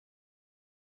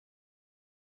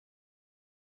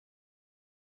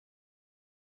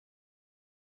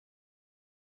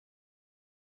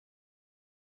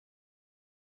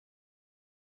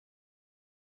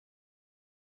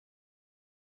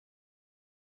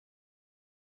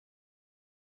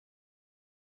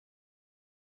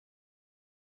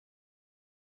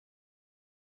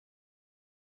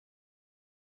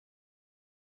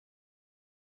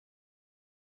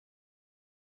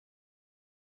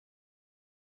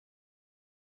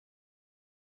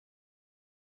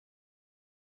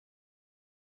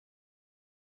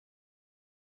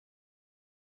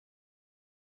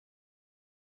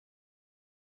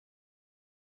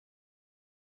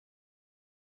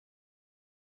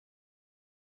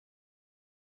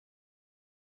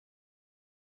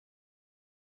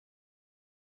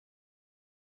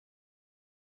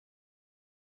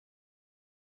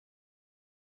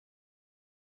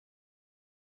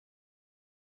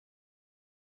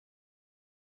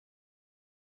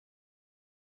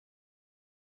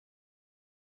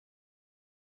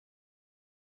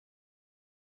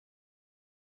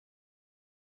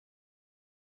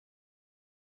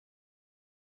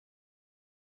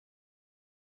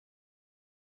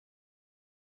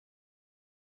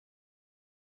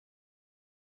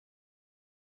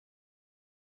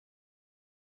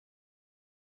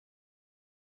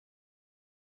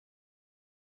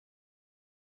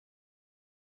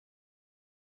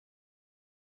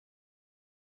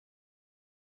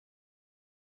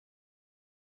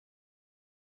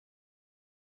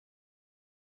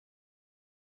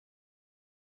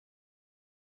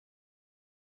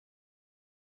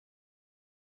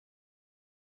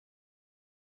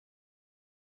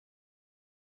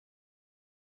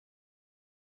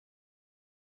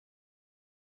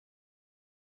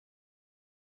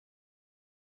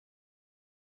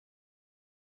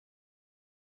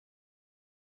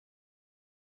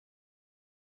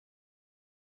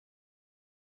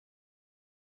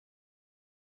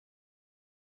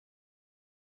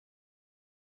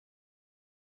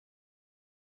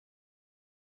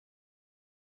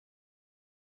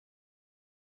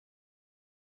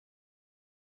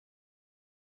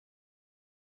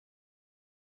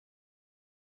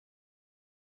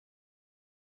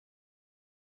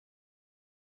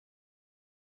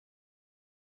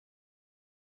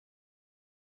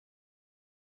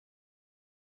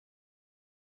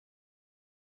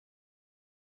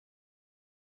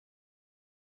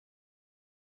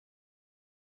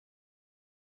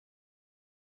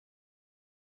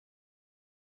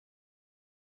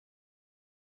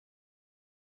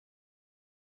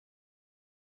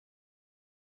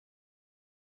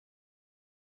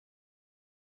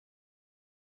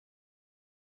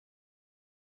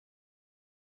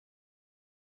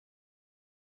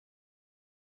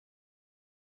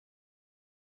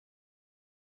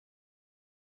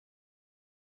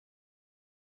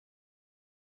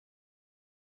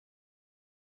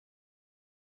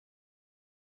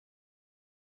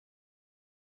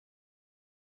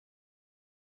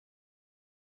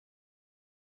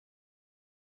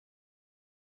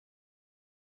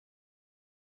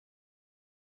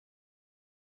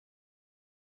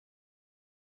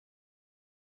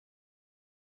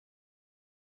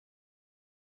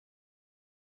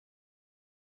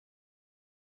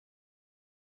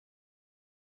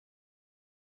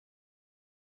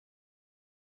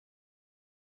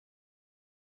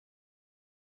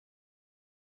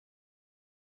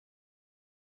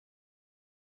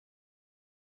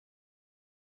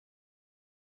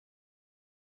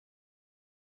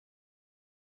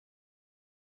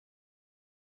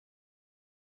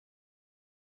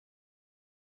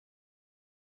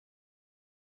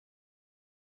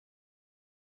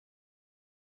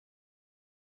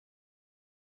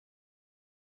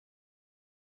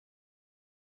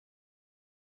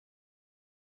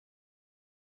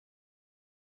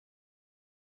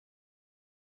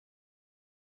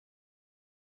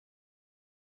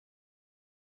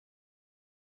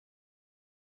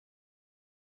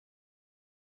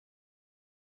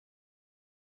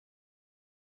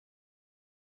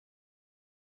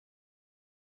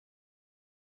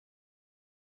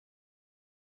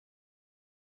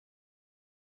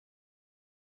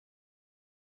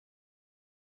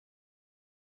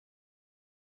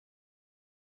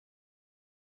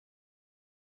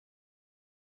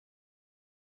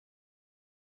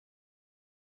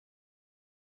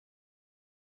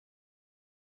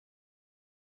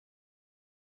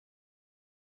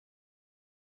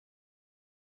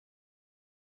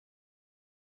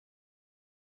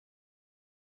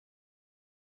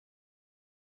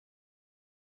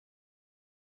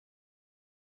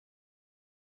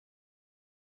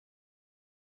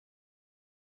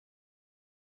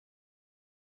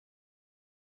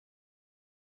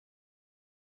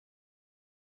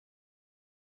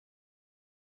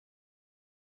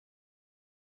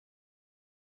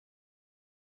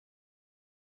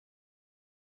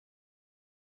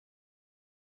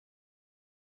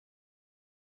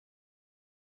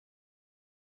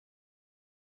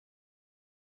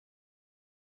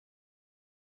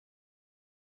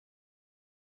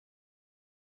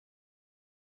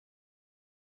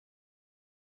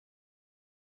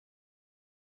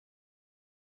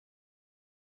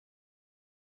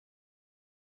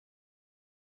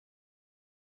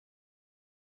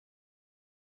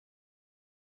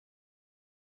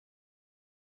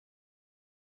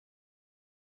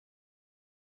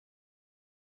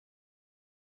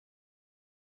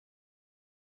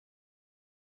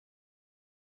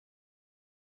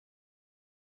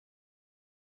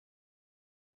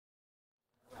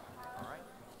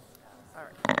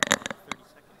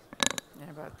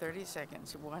about 30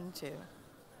 seconds. 1, 2.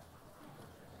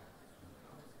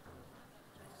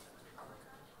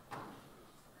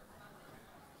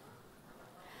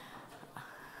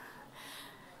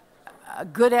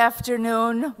 Good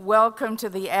afternoon. Welcome to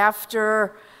the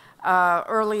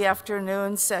early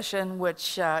afternoon session,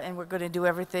 which, and we're going to do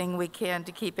everything we can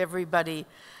to keep everybody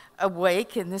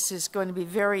awake. And this is going to be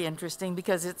very interesting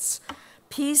because it's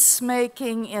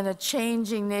peacemaking in a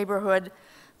changing neighborhood,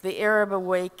 the Arab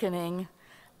awakening,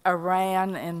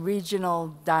 Iran, and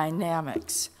regional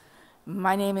dynamics.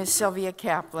 My name is Sylvia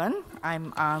Kaplan.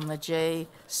 I'm on the J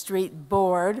Street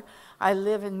board. I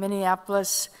live in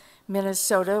Minneapolis,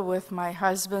 Minnesota with my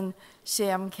husband,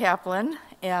 Sam Kaplan.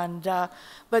 And,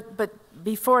 but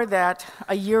before that,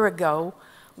 a year ago,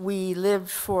 we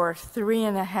lived for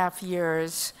 3.5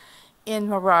 years in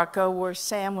Morocco, where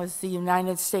Sam was the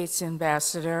United States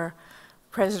ambassador,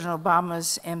 President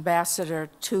Obama's ambassador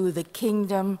to the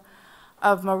Kingdom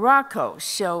of Morocco.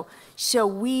 So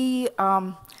we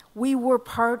were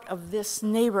part of this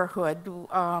neighborhood.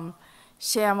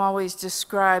 Sam always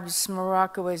describes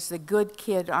Morocco as the good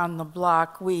kid on the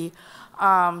block. We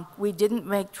didn't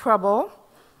make trouble,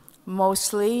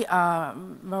 mostly.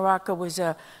 Morocco was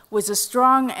a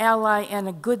strong ally and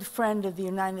a good friend of the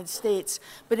United States,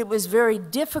 but it was very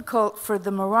difficult for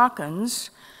the Moroccans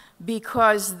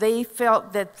because they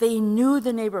felt that they knew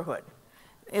the neighborhood.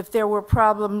 If there were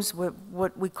problems with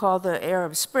what we call the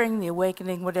Arab Spring, the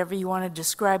awakening, whatever you want to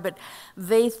describe it,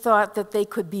 they thought that they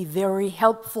could be very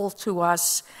helpful to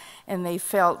us, and they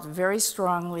felt very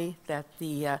strongly that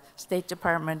the State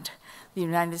Department, the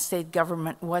United States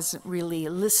government wasn't really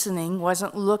listening,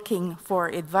 wasn't looking for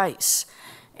advice.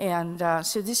 And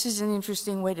so this is an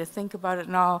interesting way to think about it,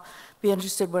 and I'll be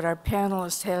interested what our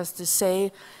panelist has to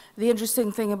say. The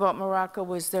interesting thing about Morocco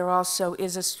was there also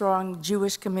is a strong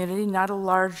Jewish community, not a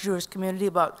large Jewish community,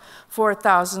 about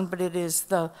 4,000, but it is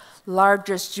the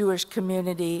largest Jewish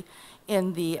community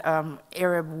in the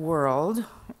Arab world.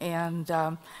 And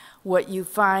what you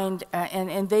find,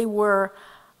 and they were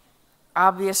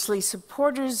obviously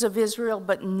supporters of Israel,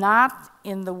 but not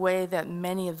in the way that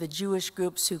many of the Jewish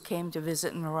groups who came to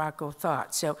visit in Morocco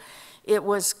thought. So it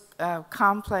was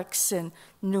complex and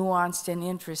nuanced and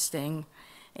interesting.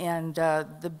 And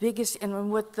the biggest, and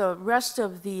with the rest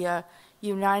of the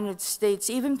United States,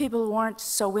 even people who weren't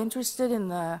so interested in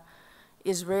the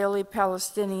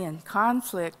Israeli-Palestinian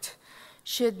conflict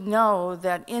should know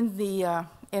that in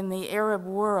the Arab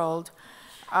world,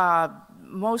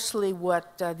 mostly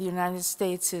what the United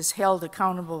States is held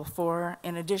accountable for,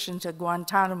 in addition to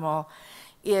Guantanamo,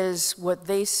 is what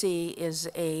they see is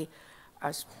a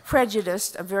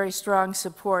prejudice, a very strong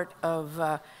support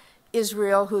of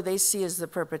Israel, who they see as the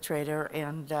perpetrator,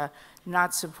 and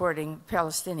not supporting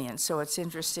Palestinians. So it's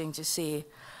interesting to see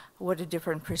what a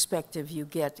different perspective you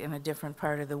get in a different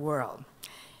part of the world.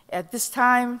 At this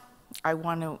time, I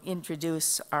want to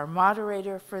introduce our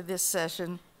moderator for this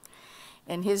session,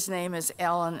 and his name is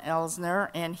Alan Elsner,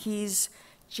 and he's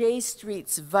J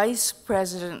Street's Vice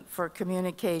President for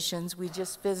Communications. We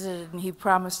just visited, and he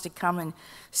promised to come and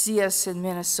see us in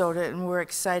Minnesota, and we're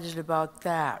excited about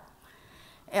that.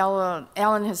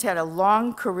 Alan has had a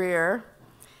long career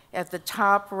at the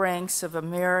top ranks of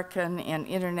American and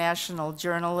international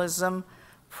journalism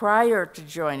prior to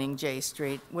joining J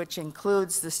Street, which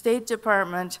includes the State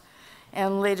Department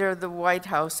and later the White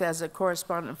House as a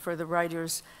correspondent for the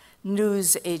Reuters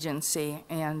news agency.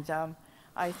 And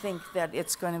I think that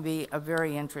it's going to be a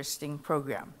very interesting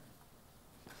program.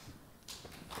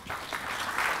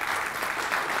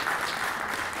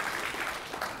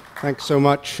 Thanks so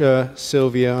much,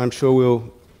 Sylvia. I'm sure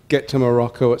we'll get to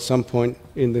Morocco at some point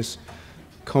in this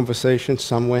conversation,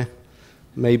 somewhere,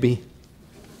 maybe.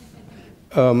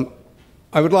 I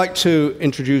would like to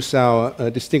introduce our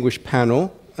distinguished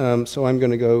panel. So I'm going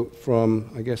to go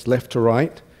from, I guess, left to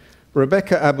right.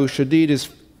 Rebecca Abu Shadid is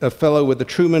a fellow with the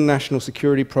Truman National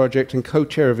Security Project and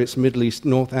co-chair of its Middle East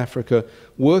North Africa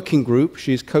working group.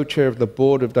 She's co-chair of the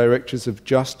board of directors of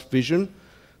Just Vision,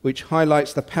 which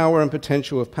highlights the power and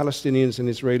potential of Palestinians and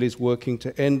Israelis working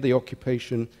to end the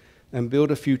occupation and build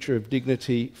a future of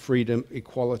dignity, freedom,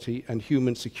 equality, and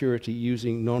human security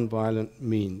using nonviolent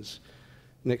means.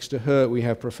 Next to her, we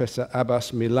have Professor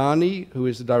Abbas Milani, who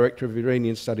is the Director of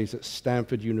Iranian Studies at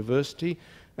Stanford University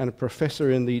and a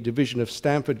professor in the Division of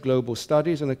Stanford Global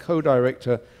Studies and a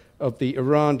co-director of the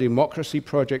Iran Democracy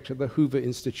Project at the Hoover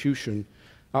Institution.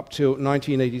 Up till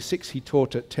 1986, he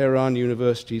taught at Tehran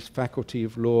University's Faculty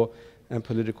of Law and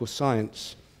Political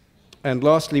Science. And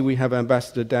lastly, we have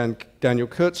Ambassador Daniel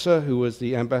Kurtzer, who was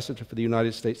the ambassador for the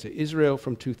United States to Israel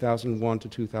from 2001 to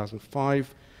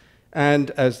 2005,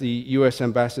 and as the US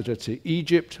ambassador to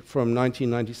Egypt from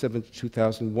 1997 to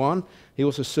 2001. He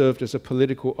also served as a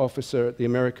political officer at the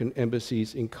American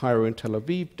embassies in Cairo and Tel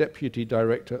Aviv, deputy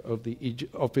director of the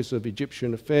Office of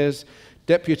Egyptian Affairs,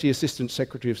 deputy assistant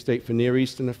secretary of state for Near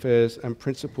Eastern Affairs, and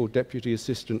principal deputy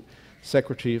assistant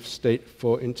secretary of state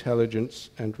for intelligence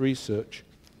and research.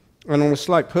 And on a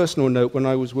slight personal note, when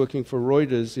I was working for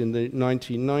Reuters in the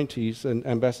 1990s, and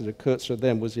Ambassador Kurtzer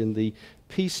then was in the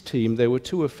peace team, there were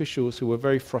two officials who were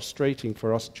very frustrating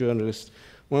for us journalists.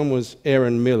 One was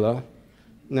Aaron Miller,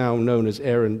 now known as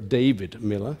Aaron David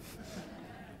Miller,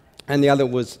 and the other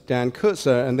was Dan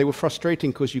Kurtzer, and they were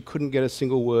frustrating because you couldn't get a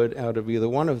single word out of either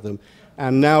one of them.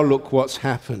 And now look what's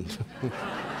happened.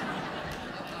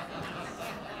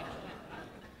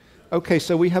 Okay,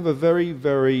 so we have a very,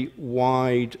 very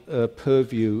wide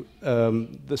purview.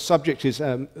 The subject is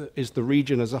the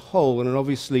region as a whole, and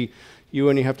obviously you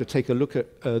only have to take a look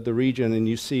at the region, and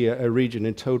you see a region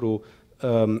in total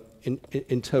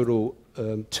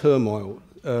turmoil.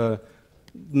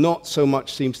 Not so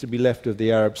much seems to be left of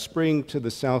the Arab Spring. To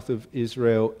the south of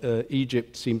Israel,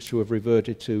 Egypt seems to have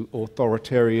reverted to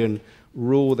authoritarian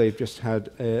rule. They've just had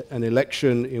an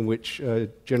election in which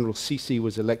General Sisi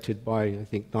was elected by, I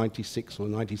think, 96 or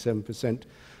 97%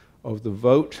 of the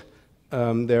vote.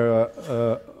 There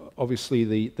are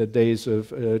obviously the days of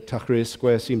Tahrir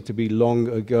Square seem to be long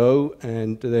ago,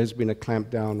 and there's been a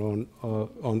clampdown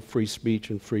on free speech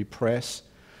and free press.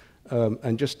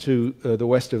 And just to the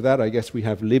west of that, I guess we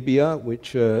have Libya,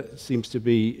 which seems to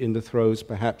be in the throes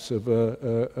perhaps of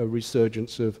a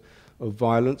resurgence of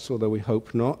violence, although we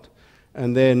hope not.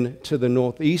 And then to the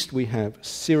northeast, we have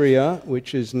Syria,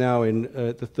 which is now in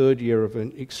the third year of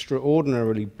an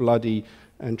extraordinarily bloody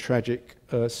and tragic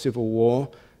civil war.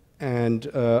 And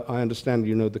I understand,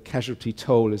 the casualty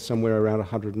toll is somewhere around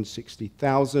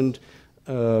 160,000.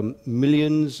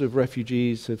 Millions of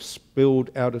refugees have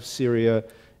spilled out of Syria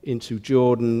into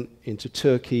Jordan, into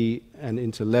Turkey, and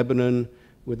into Lebanon,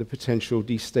 with a potential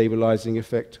destabilizing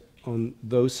effect on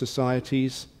those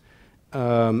societies.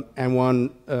 And one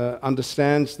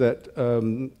understands that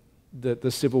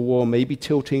the civil war may be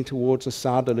tilting towards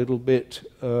Assad a little bit,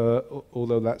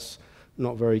 although that's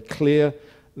not very clear.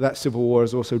 That civil war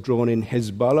has also drawn in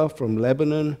Hezbollah from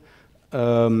Lebanon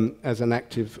as an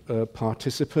active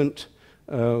participant.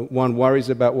 One worries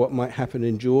about what might happen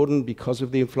in Jordan because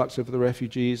of the influx of the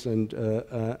refugees and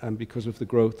because of the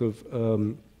growth of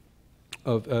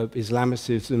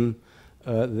Islamicism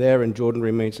there, and Jordan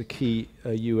remains a key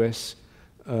U.S.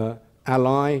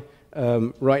 ally.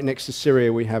 Right next to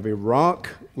Syria, we have Iraq,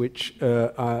 which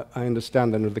I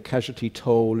understand that the casualty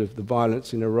toll of the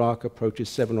violence in Iraq approaches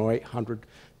 700 or 800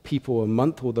 people a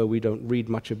month, although we don't read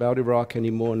much about Iraq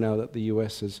anymore now that the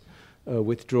U.S. has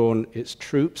withdrawn its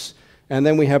troops. And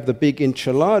then we have the big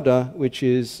enchilada, which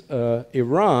is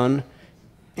Iran,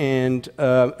 and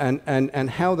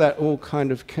how that all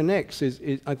kind of connects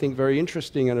is, I think, very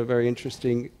interesting, and a very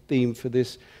interesting theme for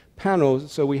this panel.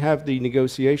 So we have the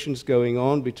negotiations going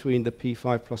on between the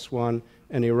P5+1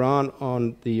 and Iran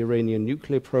on the Iranian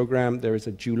nuclear program. There is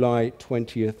a July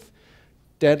 20th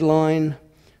deadline.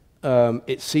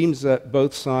 It seems that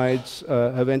both sides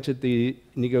have entered the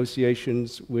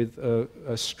negotiations with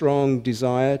a strong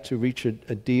desire to reach a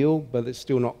deal, but it's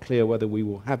still not clear whether we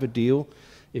will have a deal.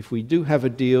 If we do have a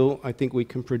deal, I think we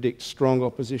can predict strong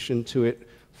opposition to it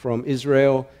from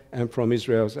Israel and from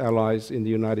Israel's allies in the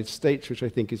United States, which I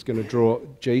think is going to draw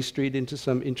J Street into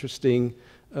some interesting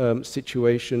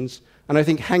situations. And I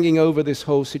think hanging over this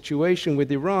whole situation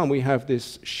with Iran, we have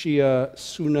this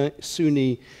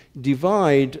Shia-Sunni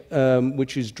divide,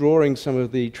 which is drawing some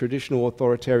of the traditional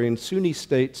authoritarian Sunni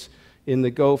states in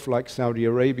the Gulf, like Saudi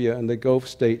Arabia and the Gulf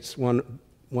states.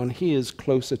 One hears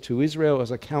closer to Israel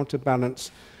as a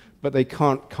counterbalance, but they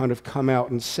can't kind of come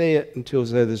out and say it until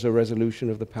there's a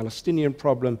resolution of the Palestinian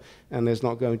problem, and there's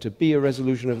not going to be a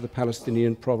resolution of the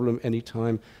Palestinian problem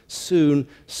anytime soon.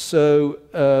 So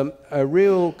a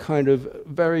real kind of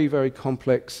very, very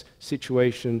complex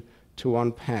situation to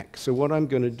unpack. So what I'm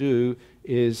going to do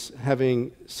is,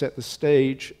 having set the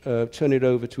stage, turn it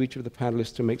over to each of the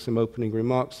panelists to make some opening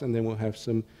remarks, and then we'll have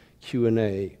some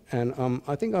Q&A. And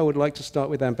I think I would like to start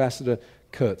with Ambassador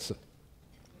Kurtzer.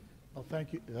 Well,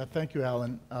 thank you,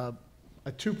 Alan.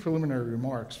 Two preliminary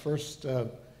remarks. First,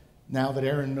 now that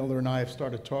Aaron Miller and I have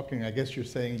started talking, I guess you're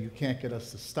saying you can't get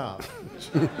us to stop, which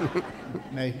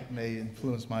may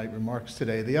influence my remarks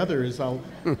today. The other is, I'll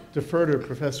defer to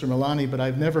Professor Milani, but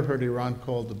I've never heard Iran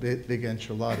called the big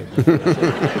enchilada before.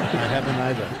 I haven't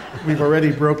either. We've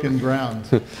already broken ground.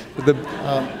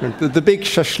 The big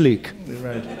shashlik.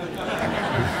 Right.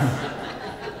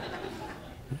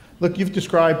 Look, you've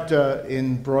described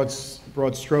in broad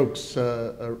strokes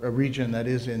a region that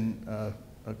is in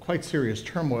a quite serious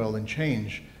turmoil and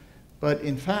change. But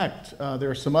in fact,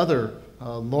 there are some other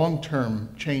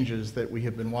long-term changes that we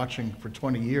have been watching for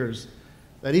 20 years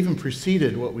that even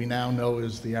preceded what we now know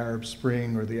as the Arab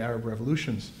Spring or the Arab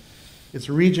revolutions. It's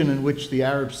a region in which the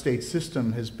Arab state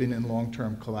system has been in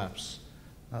long-term collapse.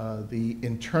 The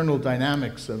internal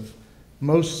dynamics of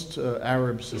most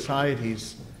Arab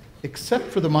societies, except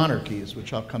for the monarchies,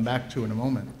 which I'll come back to in a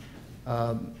moment,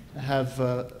 have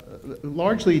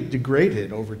largely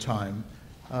degraded over time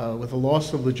with a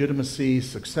loss of legitimacy,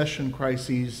 succession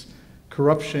crises,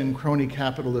 corruption, crony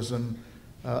capitalism.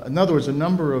 In other words, a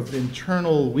number of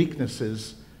internal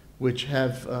weaknesses which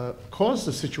have caused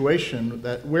a situation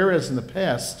that, whereas in the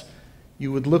past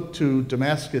you would look to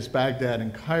Damascus, Baghdad,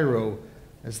 and Cairo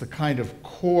as the kind of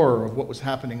core of what was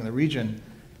happening in the region,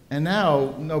 and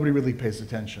now nobody really pays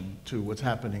attention to what's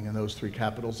happening in those three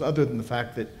capitals, other than the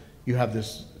fact that you have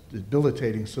this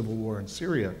debilitating civil war in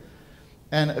Syria.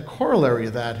 And a corollary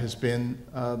of that has been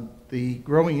the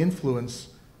growing influence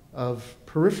of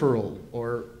peripheral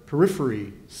or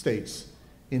periphery states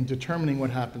in determining what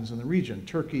happens in the region.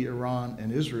 Turkey, Iran,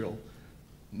 and Israel,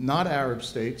 not Arab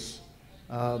states,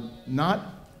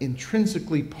 not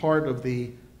intrinsically part of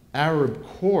the Arab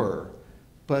core,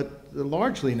 but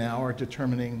largely now are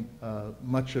determining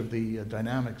much of the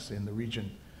dynamics in the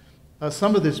region.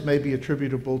 Some of this may be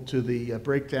attributable to the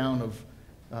breakdown of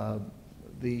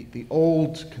the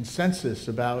old consensus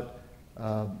about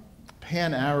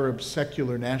pan-Arab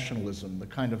secular nationalism, the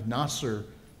kind of Nasser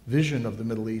vision of the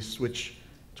Middle East, which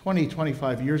 20,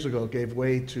 25 years ago gave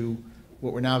way to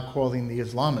what we're now calling the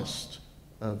Islamist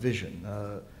vision,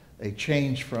 a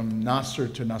change from Nasser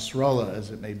to Nasrallah,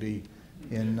 as it may be,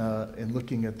 in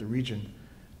looking at the region.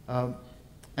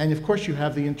 And of course you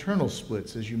have the internal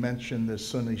splits, as you mentioned, the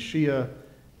Sunni Shia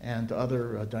and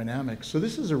other dynamics. So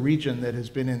this is a region that has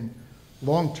been in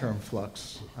long-term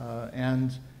flux,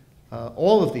 and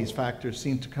all of these factors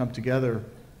seem to come together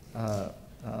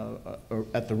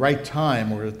at the right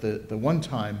time, or at the one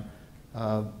time,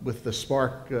 with the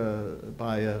spark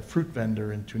by a fruit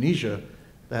vendor in Tunisia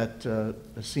that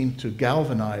seemed to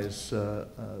galvanize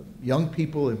young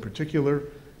people in particular,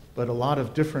 but a lot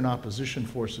of different opposition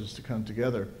forces to come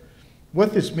together.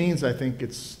 What this means, I think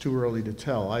it's too early to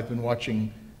tell. I've been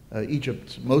watching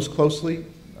Egypt most closely,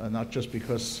 not just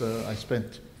because I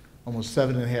spent almost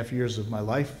 7.5 years of my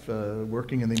life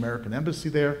working in the American embassy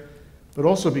there, but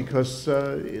also because,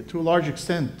 to a large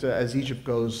extent, as Egypt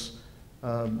goes,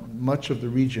 much of the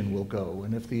region will go.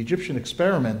 And if the Egyptian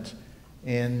experiment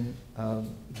in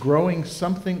growing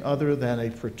something other than a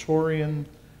Praetorian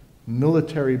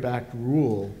military-backed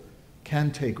rule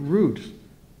can take root,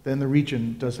 then the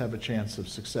region does have a chance of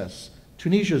success.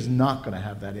 Tunisia is not going to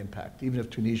have that impact, even if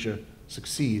Tunisia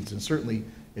succeeds, and certainly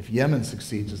if Yemen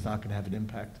succeeds, it's not going to have an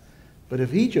impact. But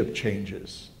if Egypt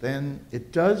changes, then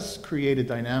it does create a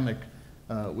dynamic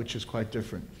which is quite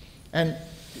different. And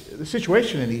the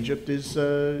situation in Egypt is,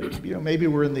 maybe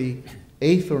we're in the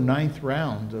 8th or 9th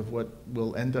round of what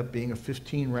will end up being a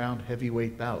 15-round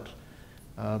heavyweight bout.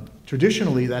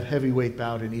 Traditionally, that heavyweight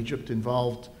bout in Egypt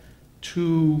involved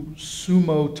two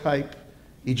sumo-type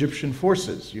Egyptian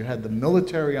forces. You had the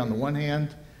military on the one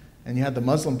hand, and you had the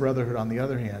Muslim Brotherhood on the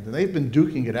other hand. And they've been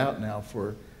duking it out now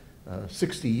for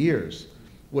 60 years.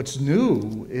 What's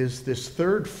new is this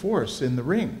third force in the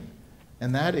ring,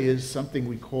 and that is something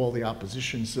we call the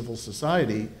opposition civil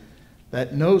society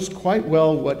that knows quite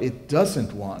well what it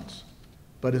doesn't want,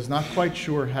 but is not quite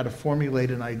sure how to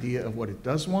formulate an idea of what it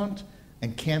does want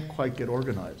and can't quite get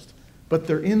organized. But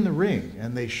they're in the ring,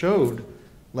 and they showed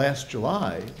last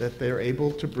July that they're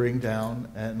able to bring down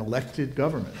an elected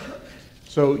government.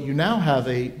 So you now have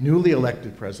a newly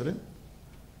elected president,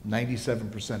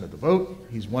 97% of the vote.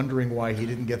 He's wondering why he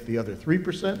didn't get the other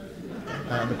 3%.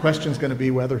 The question's going to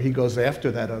be whether he goes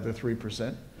after that other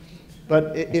 3%.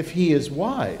 But if he is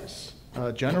wise,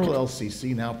 General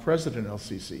el-Sisi, now President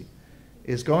el-Sisi,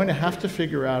 is going to have to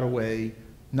figure out a way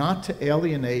not to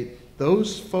alienate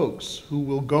those folks who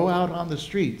will go out on the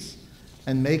streets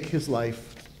and make his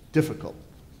life difficult.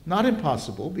 Not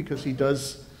impossible, because he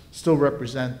does still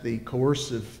represent the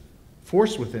coercive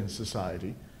force within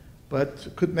society, but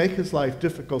could make his life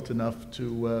difficult enough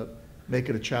to make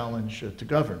it a challenge to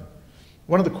govern.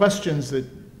 One of the questions that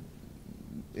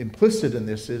implicit in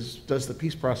this is, does the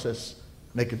peace process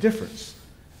make a difference?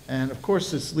 And of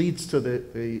course, this leads to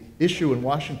the issue in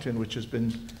Washington, which has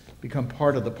become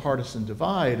part of the partisan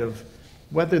divide of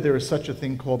whether there is such a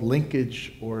thing called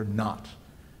linkage or not.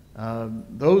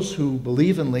 Those who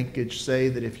believe in linkage say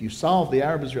that if you solve the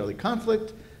Arab-Israeli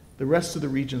conflict, the rest of the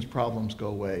region's problems go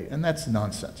away. And that's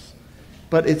nonsense.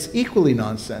 But it's equally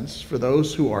nonsense for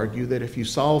those who argue that if you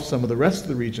solve some of the rest of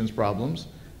the region's problems,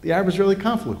 the Arab-Israeli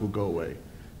conflict will go away.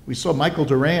 We saw Michael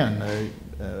Doran,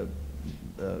 a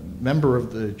member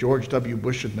of the George W.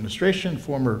 Bush administration,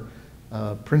 former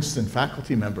Princeton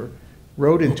faculty member,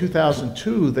 wrote in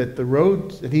 2002 that the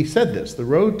road, and he said this, the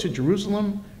road to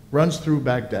Jerusalem runs through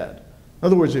Baghdad. In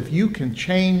other words, if you can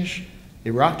change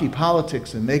Iraqi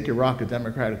politics and make Iraq a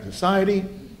democratic society,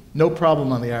 no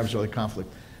problem on the Arab-Israeli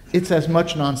conflict. It's as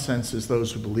much nonsense as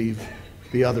those who believe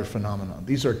the other phenomenon.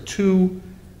 These are two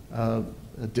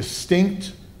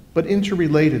distinct but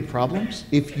interrelated problems.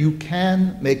 If you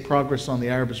can make progress on the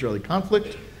Arab-Israeli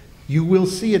conflict, you will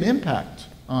see an impact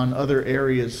on other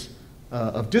areas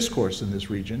of discourse in this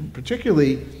region,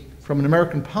 particularly from an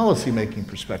American policy-making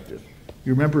perspective.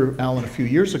 You remember, Alan, a few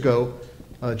years ago,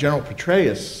 General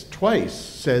Petraeus twice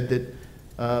said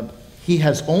that he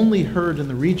has only heard in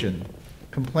the region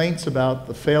complaints about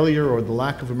the failure or the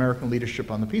lack of American leadership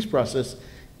on the peace process,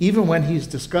 even when he's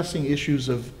discussing issues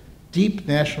of deep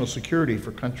national security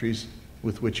for countries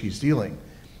with which he's dealing.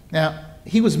 Now,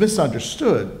 he was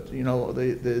misunderstood. You know,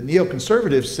 the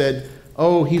neoconservatives said,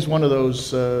 oh, he's one of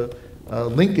those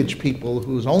linkage people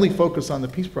who's only focused on the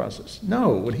peace process. No,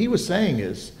 what he was saying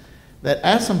is that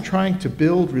as I'm trying to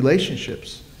build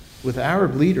relationships with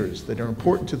Arab leaders that are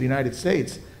important to the United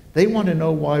States, they want to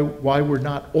know why we're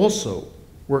not also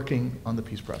working on the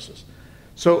peace process.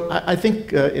 So I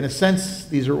think, in a sense,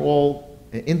 these are all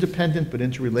independent but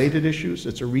interrelated issues.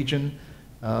 It's a region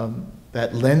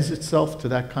that lends itself to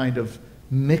that kind of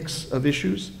mix of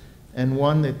issues, and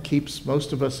one that keeps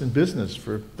most of us in business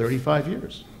for 35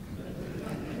 years.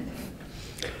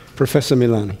 Professor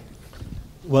Milani.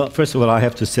 Well, first of all, I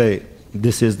have to say,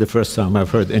 this is the first time I've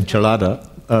heard enchilada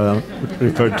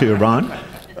referred to Iran.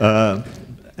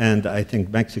 And I think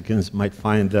Mexicans might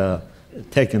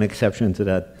take an exception to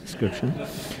that description.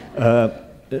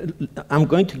 I'm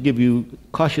going to give you a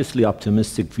cautiously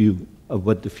optimistic view of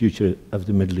what the future of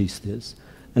the Middle East is.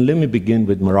 And let me begin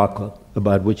with Morocco,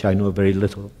 about which I know very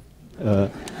little.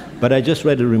 But I just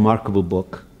read a remarkable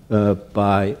book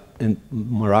by a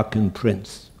Moroccan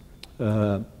prince,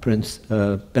 Prince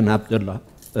Ben Abdullah,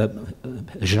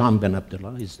 Jean Ben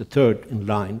Abdullah. He's the third in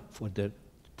line for the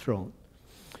throne.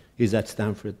 He's at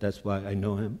Stanford, that's why I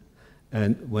know him.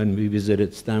 And when we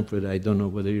visited Stanford, I don't know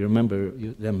whether you remember,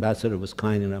 the ambassador was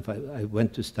kind enough. I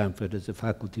went to Stanford as a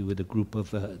faculty with a group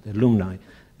of alumni,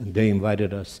 and they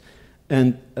invited us.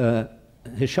 And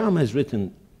Hisham has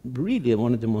written really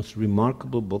one of the most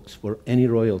remarkable books for any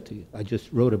royalty. I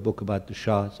just wrote a book about the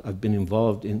Shahs. I've been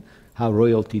involved in how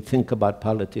royalty think about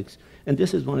politics. And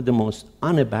this is one of the most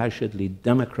unabashedly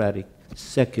democratic,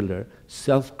 secular,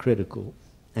 self-critical,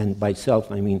 and by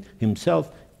self I mean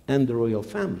himself and the royal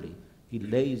family. He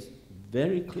lays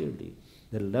very clearly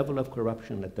the level of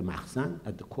corruption at the Mahzan,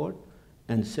 at the court,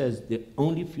 and says the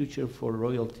only future for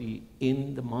royalty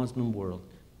in the Muslim world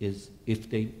is if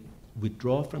they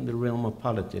withdraw from the realm of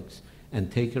politics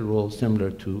and take a role similar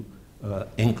to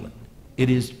England. It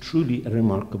is truly a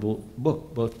remarkable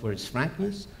book, both for its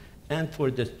frankness and for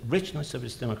the richness of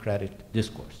its democratic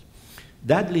discourse.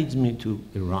 That leads me to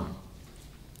Iran.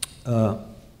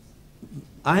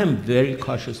 I am very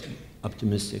cautiously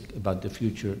optimistic about the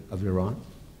future of Iran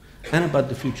and about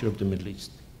the future of the Middle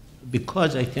East,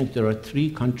 because I think there are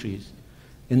three countries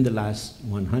in the last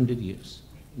 100 years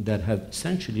that have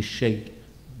essentially shaped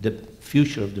the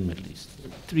future of the Middle East.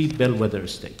 Three bellwether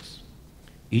states: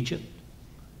 Egypt,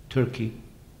 Turkey,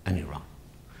 and Iran.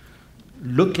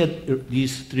 Look at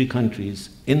these three countries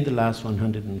in the last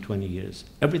 120 years.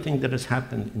 Everything that has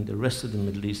happened in the rest of the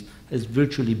Middle East has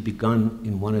virtually begun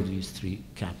in one of these three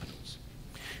capitals.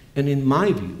 And in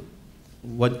my view,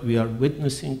 what we are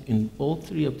witnessing in all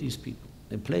three of these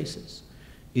places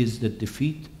is the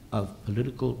defeat of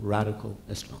political radical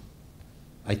Islam.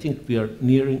 I think we are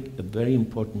nearing a very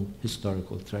important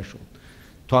historical threshold.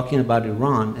 Talking about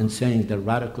Iran and saying that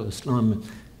radical Islam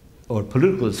or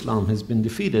political Islam has been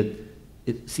defeated,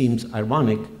 it seems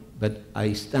ironic, but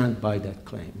I stand by that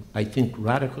claim. I think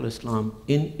radical Islam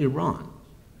in Iran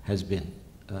has been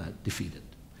defeated.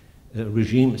 The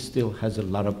regime still has a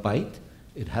lot of bite.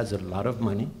 It has a lot of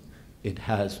money. It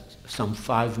has some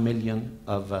 5 million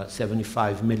of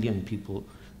 75 million people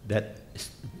that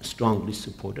strongly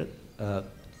support it.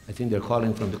 I think they're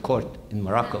calling from the court in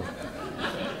Morocco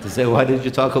to say, why did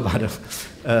you talk about it?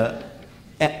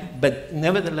 But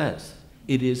nevertheless,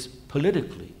 it is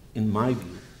politically, in my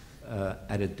view,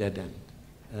 at a dead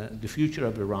end. The future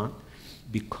of Iran,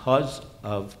 because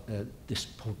of a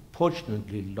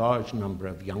disproportionately large number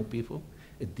of young people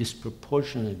a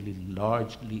disproportionately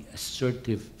largely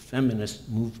assertive feminist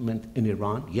movement in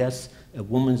Iran. Yes, a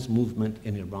women's movement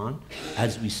in Iran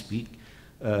as we speak,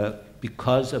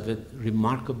 because of a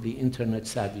remarkably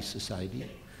internet-savvy society,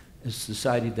 a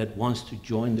society that wants to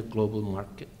join the global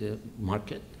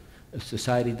market, a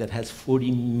society that has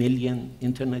 40 million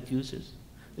internet users,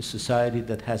 a society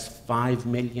that has 5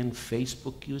 million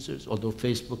Facebook users, although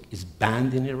Facebook is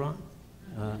banned in Iran.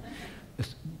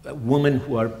 Women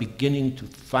who are beginning to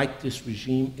fight this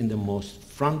regime in the most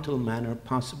frontal manner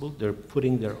possible. They're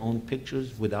putting their own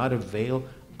pictures without a veil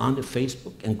on the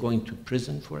Facebook and going to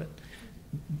prison for it.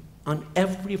 On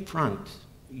every front,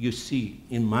 you see,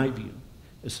 in my view,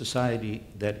 a society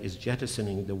that is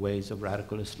jettisoning the ways of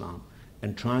radical Islam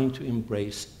and trying to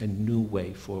embrace a new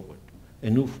way forward. A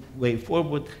new way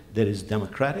forward that is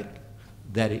democratic,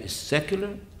 that is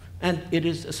secular, and it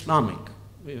is Islamic.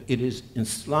 It is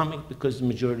Islamic because the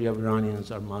majority of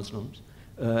Iranians are Muslims.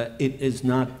 It is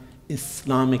not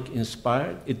Islamic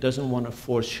inspired. It doesn't want to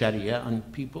force Sharia on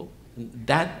people. And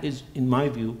that is, in my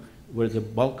view, where the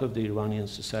bulk of the Iranian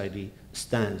society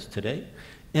stands today.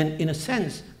 And in a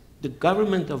sense, the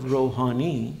government of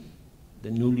Rouhani, the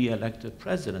newly elected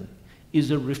president, is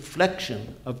a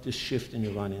reflection of this shift in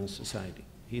Iranian society.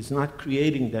 He's not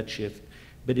creating that shift,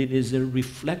 but it is a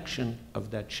reflection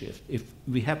of that shift. If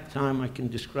we have time, I can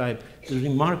describe the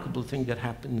remarkable thing that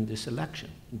happened in this election.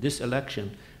 In this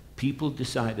election, people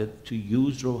decided to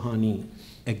use Rouhani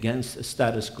against a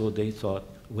status quo they thought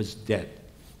was dead,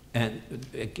 and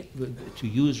to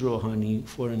use Rouhani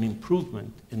for an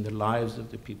improvement in the lives of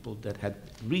the people that had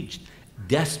reached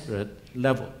desperate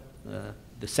level.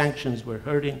 The sanctions were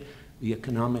hurting, the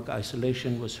economic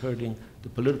isolation was hurting, the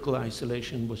political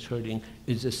isolation was hurting,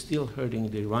 it is still hurting.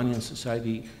 The Iranian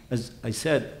society, as I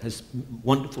said, has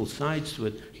wonderful sides to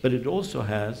it, but it also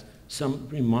has some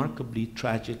remarkably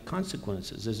tragic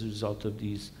consequences as a result of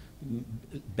these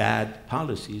bad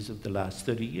policies of the last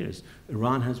 30 years.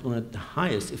 Iran has one of the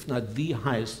highest, if not the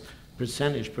highest,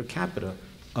 percentage per capita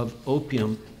of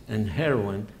opium and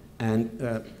heroin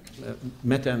and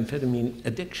methamphetamine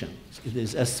addiction. It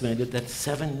is estimated that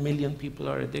 7 million people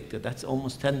are addicted. That's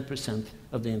almost 10%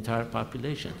 of the entire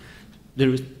population. There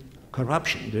is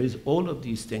corruption, there is all of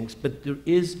these things, but there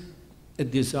is a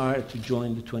desire to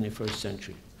join the 21st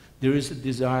century. There is a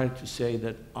desire to say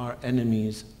that our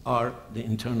enemies are the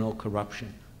internal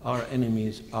corruption. Our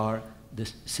enemies are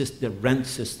the rent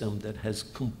system that has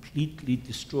completely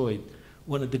destroyed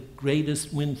one of the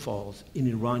greatest windfalls in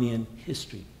Iranian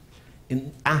history.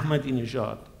 In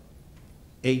Ahmadinejad,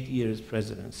 8 years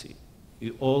presidency,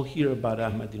 you all hear about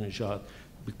Ahmadinejad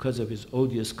because of his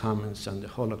odious comments on the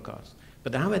Holocaust.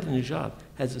 But Ahmadinejad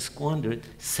has squandered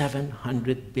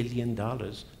 $700 billion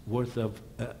worth of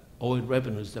oil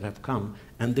revenues that have come.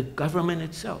 And the government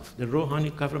itself, the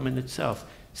Rouhani government itself,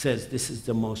 says this is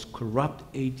the most corrupt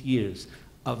 8 years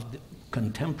of the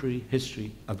contemporary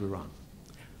history of Iran.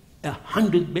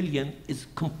 100 billion is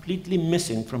completely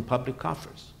missing from public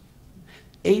coffers.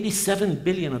 87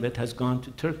 billion of it has gone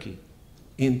to Turkey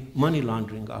in money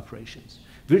laundering operations.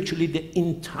 Virtually the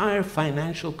entire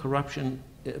financial corruption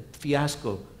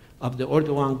fiasco of the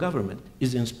Erdogan government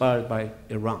is inspired by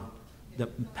Iran. The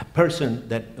person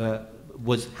that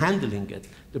was handling it,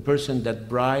 the person that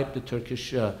bribed the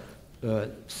Turkish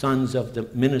sons of the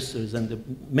ministers and the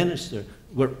minister,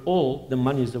 were all the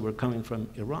monies that were coming from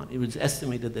Iran. It was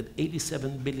estimated that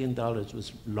 $87 billion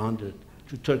was laundered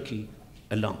to Turkey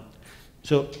alone.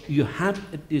 So you have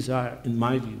a desire, in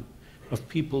my view, of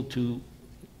people to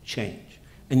change.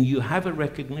 And you have a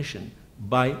recognition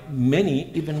by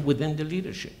many, even within the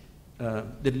leadership.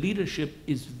 The leadership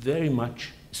is very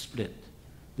much split.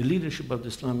 The leadership of the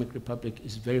Islamic Republic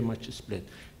is very much split.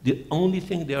 The only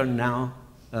thing they are now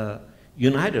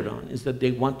united on is that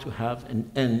they want to have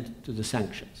an end to the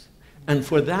sanctions. And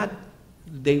for that,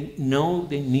 they know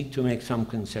they need to make some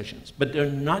concessions. But they're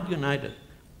not united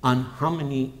on how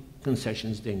many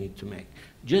concessions they need to make.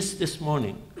 Just this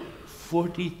morning,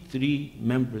 43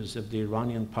 members of the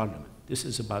Iranian parliament, this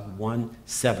is about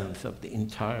 1/7 of the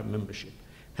entire membership,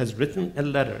 has written a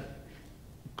letter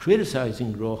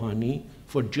criticizing Rouhani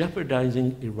for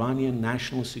jeopardizing Iranian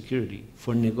national security,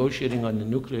 for negotiating on the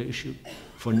nuclear issue,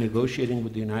 for negotiating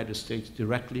with the United States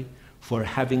directly, for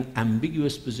having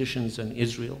ambiguous positions on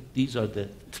Israel. These are the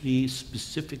 3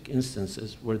 specific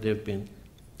instances where they've been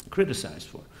criticized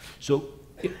for. So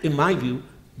in my view,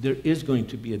 there is going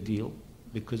to be a deal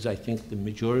because I think the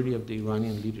majority of the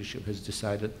Iranian leadership has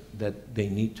decided that they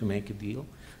need to make a deal.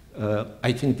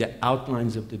 I think the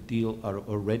outlines of the deal are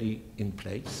already in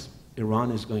place.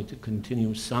 Iran is going to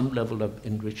continue some level of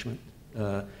enrichment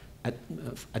at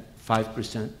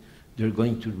 5%. They're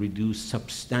going to reduce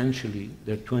substantially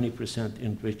their 20%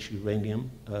 enriched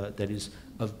uranium that is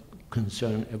of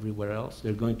concern everywhere else.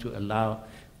 They're going to allow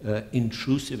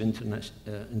intrusive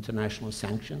international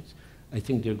sanctions. I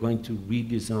think they're going to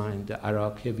redesign the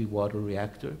Iraq heavy water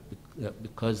reactor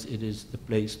because it is the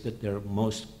place that they're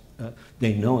most,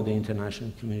 they know the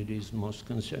international community is most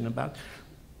concerned about.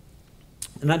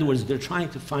 In other words, they're trying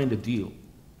to find a deal.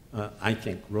 I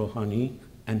think Rouhani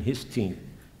and his team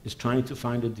is trying to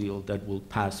find a deal that will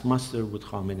pass muster with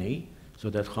Khamenei so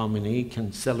that Khamenei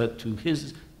can sell it to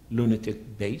his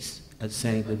lunatic base as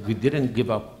saying that we didn't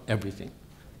give up everything.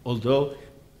 Although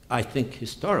I think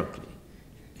historically,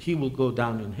 he will go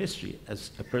down in history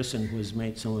as a person who has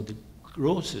made some of the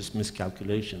grossest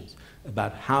miscalculations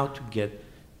about how to get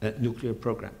a nuclear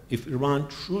program. If Iran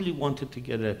truly wanted to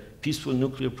get a peaceful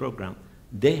nuclear program,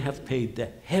 they have paid the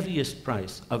heaviest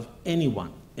price of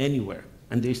anyone, anywhere,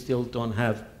 and they still don't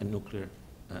have a nuclear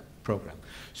program.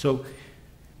 So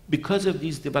because of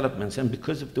these developments and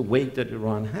because of the weight that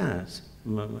Iran has,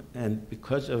 and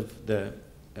because of the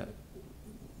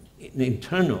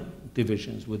internal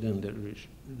divisions within the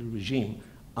regime,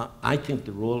 I think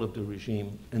the role of the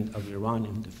regime and of Iran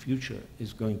in the future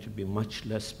is going to be much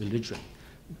less belligerent.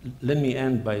 Let me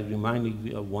end by reminding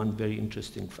you of one very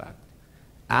interesting fact.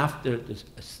 After the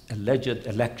alleged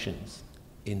elections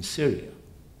in Syria,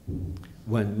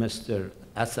 when Mr.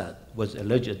 Assad was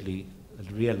allegedly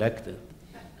re-elected,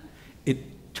 it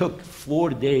took 4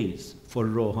 days for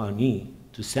Rouhani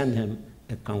to send him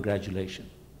a congratulation.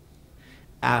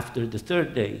 After the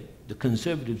 3rd day, the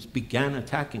conservatives began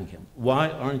attacking him. Why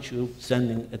aren't you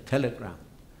sending a telegram?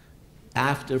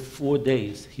 After 4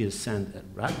 days, he has sent a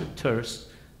rather terse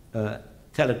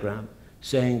telegram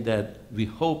saying that we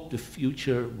hope the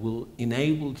future will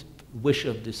enable the wish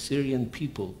of the Syrian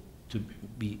people to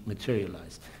be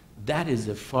materialized. That is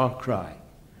a far cry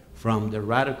from the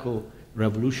radical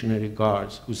revolutionary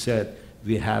guards who said,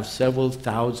 we have several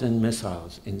thousand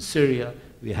missiles in Syria,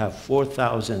 we have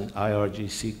 4,000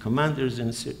 IRGC commanders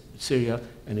in Syria,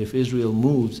 and if Israel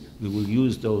moves, we will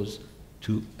use those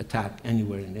to attack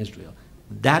anywhere in Israel.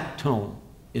 That tone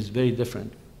is very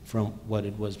different from what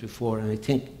it was before, and I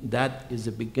think that is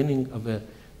the beginning of a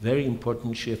very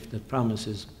important shift that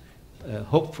promises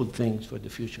hopeful things for the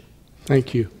future.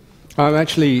 Thank you. I'm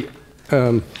actually,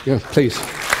 yeah, please.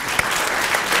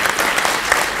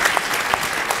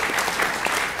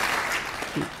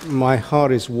 My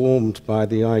heart is warmed by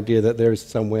the idea that there is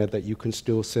somewhere that you can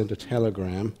still send a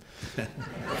telegram.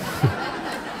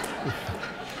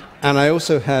 And I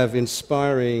also have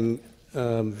inspiring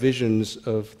visions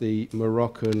of the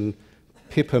Moroccan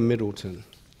Pippa Middleton.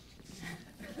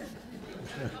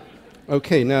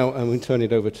 Okay, now I'm going to turn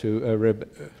it over to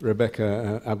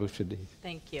Rebecca Abu-Shadi.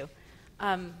 Thank you.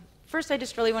 First, I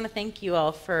just really want to thank you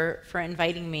all for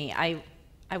inviting me.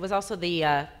 I was also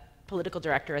the political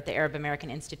director at the Arab American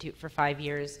Institute for 5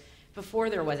 years before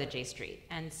there was a J Street.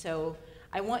 And so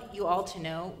I want you all to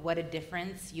know what a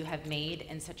difference you have made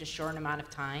in such a short amount of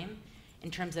time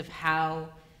in terms of how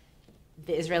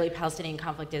the Israeli-Palestinian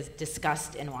conflict is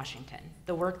discussed in Washington.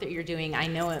 The work that you're doing, I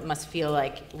know it must feel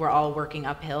like we're all working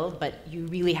uphill, but you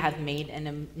really have made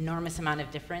an enormous amount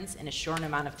of difference in a short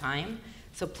amount of time.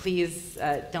 So please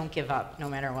don't give up, no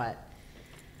matter what.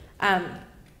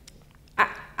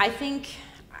 I think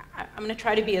I'm going to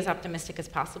try to be as optimistic as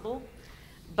possible,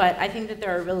 but I think that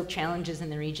there are real challenges in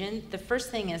the region. The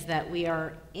first thing is that we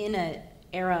are in an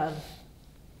era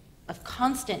of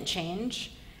constant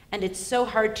change, and it's so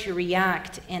hard to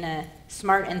react in a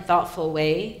smart and thoughtful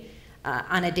way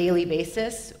on a daily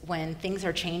basis when things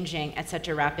are changing at such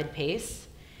a rapid pace.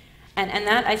 And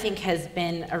that, I think, has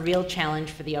been a real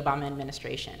challenge for the Obama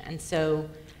administration. And so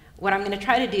what I'm going to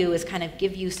try to do is kind of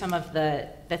give you some of the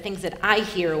things that I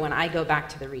hear when I go back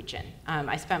to the region.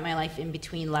 I spent my life in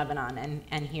between Lebanon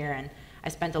and here, and I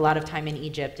spent a lot of time in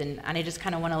Egypt, and I just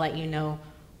kind of want to let you know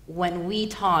when we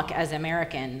talk as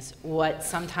Americans what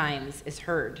sometimes is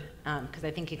heard, because I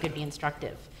think it could be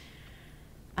instructive.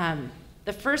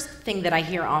 The first thing that I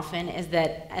hear often is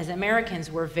that as Americans,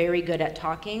 we're very good at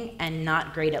talking and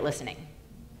not great at listening.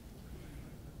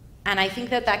 And I think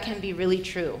that that can be really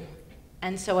true.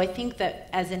 And so I think that,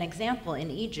 as an example, in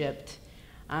Egypt,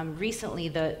 recently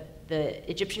the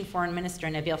Egyptian foreign minister,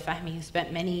 Nabil Fahmy, who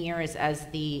spent many years as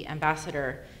the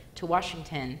ambassador to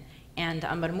Washington, and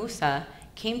Amr Moussa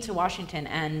came to Washington,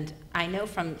 and I know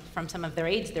from some of their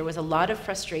aides there was a lot of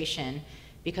frustration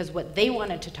because what they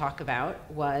wanted to talk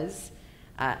about was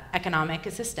economic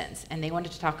assistance, and they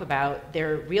wanted to talk about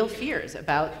their real fears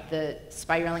about the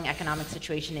spiraling economic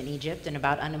situation in Egypt and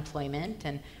about unemployment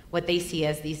and what they see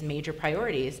as these major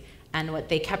priorities. And what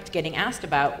they kept getting asked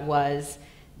about was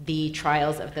the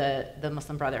trials of the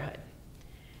Muslim Brotherhood.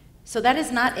 So that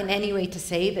is not in any way to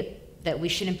say that we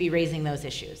shouldn't be raising those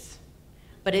issues.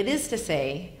 But it is to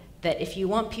say that if you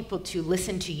want people to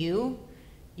listen to you,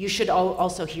 you should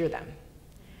also hear them.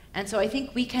 And so I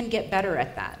think we can get better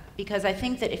at that, because I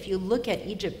think that if you look at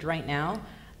Egypt right now,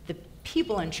 the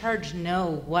people in charge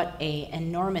know what an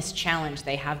enormous challenge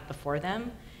they have before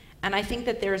them. And I think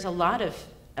that there's a lot of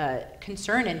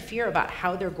concern and fear about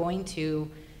how they're going to,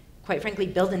 quite frankly,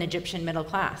 build an Egyptian middle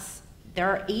class. There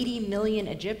are 80 million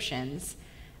Egyptians.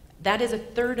 That is a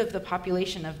third of the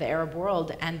population of the Arab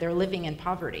world, and they're living in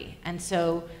poverty. And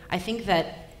so I think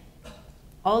that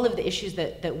all of the issues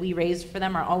that we raise for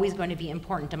them are always going to be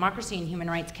important. Democracy and human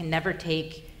rights can never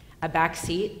take a back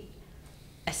seat,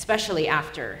 especially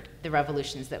after the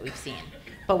revolutions that we've seen.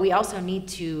 But we also need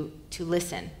to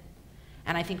listen,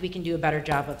 and I think we can do a better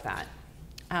job of that.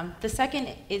 The second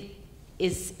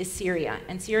is Syria,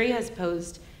 and Syria has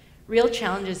posed real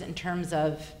challenges in terms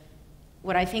of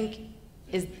what I think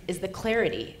is the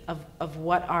clarity of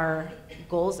what our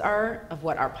goals are, of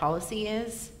what our policy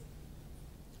is.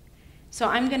 So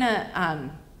I'm going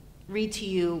to read to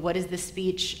you what is the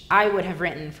speech I would have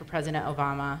written for President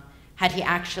Obama had he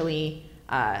actually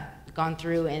gone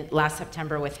through last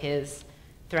September with his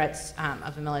threats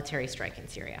of a military strike in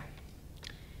Syria.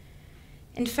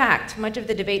 In fact, much of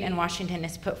the debate in Washington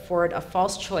has put forward a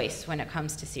false choice when it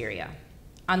comes to Syria.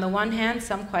 On the one hand,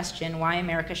 some question why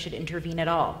America should intervene at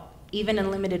all, even in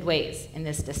limited ways, in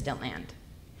this distant land.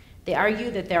 They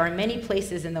argue that there are many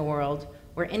places in the world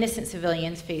where innocent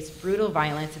civilians face brutal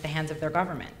violence at the hands of their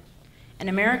government, and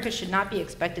America should not be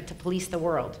expected to police the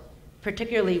world,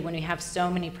 particularly when we have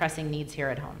so many pressing needs here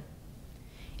at home.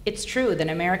 It's true that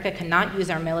America cannot use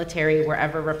our military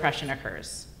wherever repression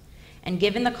occurs. And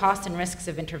given the cost and risks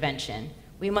of intervention,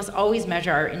 we must always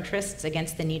measure our interests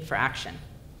against the need for action.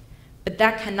 But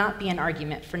that cannot be an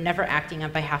argument for never acting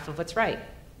on behalf of what's right.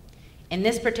 In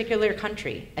this particular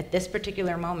country, at this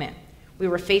particular moment, we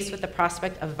were faced with the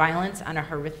prospect of violence on a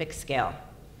horrific scale.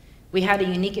 We had a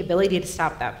unique ability to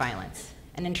stop that violence,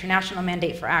 an international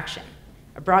mandate for action,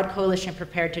 a broad coalition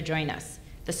prepared to join us,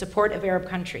 the support of Arab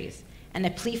countries, and a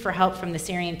plea for help from the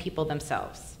Syrian people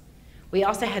themselves. We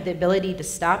also had the ability to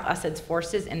stop Assad's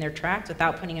forces in their tracks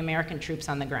without putting American troops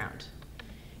on the ground.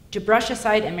 To brush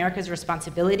aside America's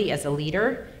responsibility as a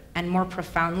leader, and more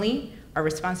profoundly, our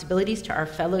responsibilities to our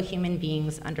fellow human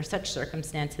beings under such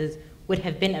circumstances would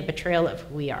have been a betrayal of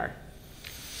who we are.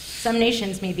 Some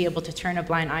nations may be able to turn a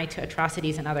blind eye to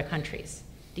atrocities in other countries.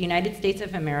 The United States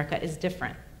of America is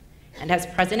different. And as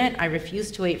president, I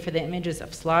refuse to wait for the images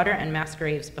of slaughter and mass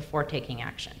graves before taking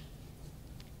action.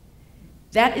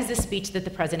 That is the speech that the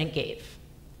president gave,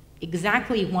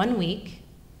 exactly 1 week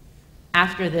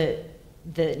after the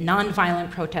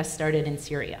nonviolent protests started in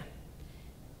Syria,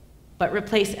 but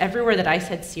replaced everywhere that I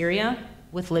said Syria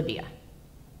with Libya.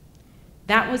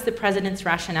 That was the president's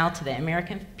rationale to the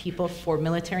American people for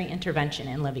military intervention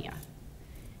in Libya.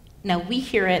 Now, we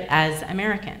hear it as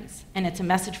Americans, and it's a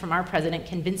message from our president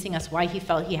convincing us why he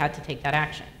felt he had to take that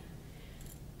action.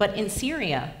 But in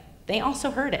Syria, they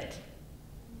also heard it.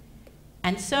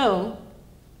 And so,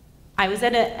 I was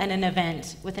at an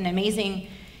event with an amazing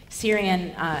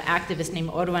Syrian activist named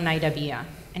Orwa Naidabia,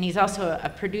 and he's also a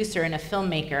producer and a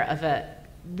filmmaker of a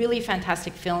really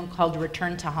fantastic film called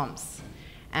Return to Homs.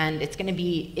 And it's going to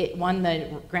be, it won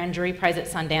the Grand Jury Prize at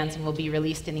Sundance and will be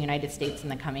released in the United States in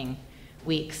the coming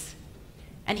weeks.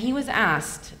 And he was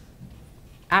asked,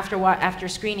 after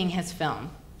screening his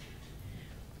film,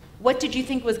 what did you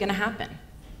think was going to happen?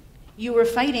 You were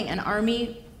fighting an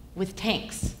army with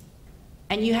tanks,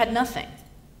 and you had nothing.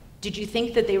 Did you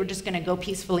think that they were just going to go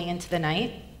peacefully into the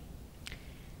night?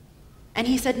 And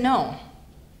he said, no.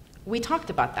 We talked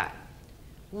about that.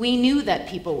 We knew that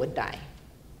people would die.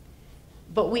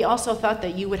 But we also thought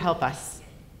that you would help us.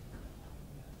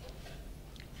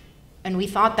 And we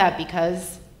thought that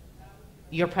because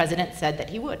your president said that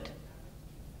he would.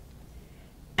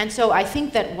 And so I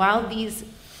think that while these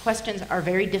questions are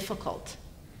very difficult,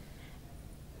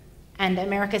 and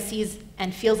America sees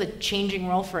and feels a changing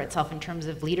role for itself in terms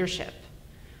of leadership,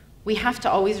 we have to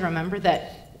always remember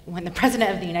that when the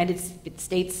President of the United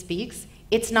States speaks,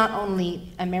 it's not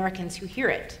only Americans who hear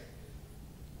it.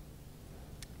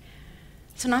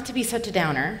 So not to be such a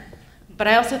downer, but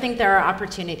I also think there are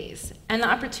opportunities. And the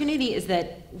opportunity is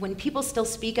that when people still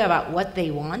speak about what they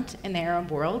want in the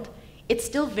Arab world, it's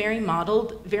still very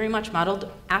much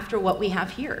modeled after what we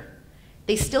have here.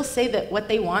 They still say that what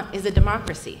they want is a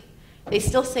democracy. They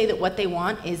still say that what they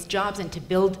want is jobs and to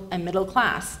build a middle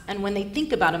class. And when they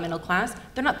think about a middle class,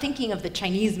 they're not thinking of the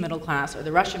Chinese middle class or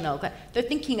the Russian middle class. They're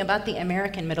thinking about the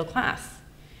American middle class.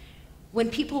 When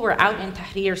people were out in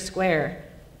Tahrir Square,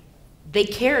 they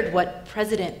cared what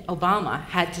President Obama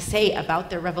had to say about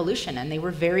their revolution, and they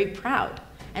were very proud.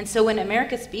 And so when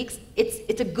America speaks,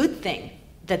 it's a good thing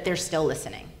that they're still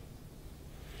listening.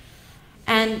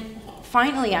 And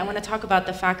finally, I want to talk about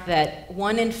the fact that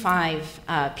 1 in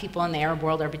 5 people in the Arab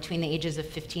world are between the ages of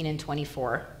 15 and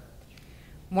 24.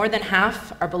 More than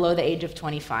half are below the age of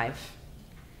 25.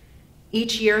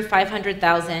 Each year,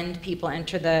 500,000 people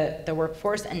enter the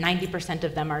workforce, and 90%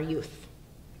 of them are youth.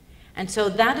 And so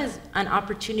that is an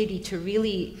opportunity to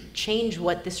really change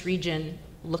what this region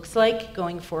looks like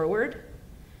going forward.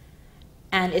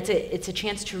 And it's a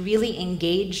chance to really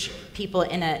engage people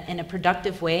in a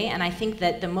productive way. And I think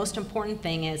that the most important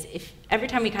thing is, if every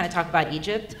time we kind of talk about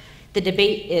Egypt, the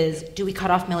debate is, do we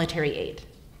cut off military aid?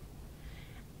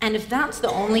 And if that's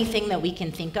the only thing that we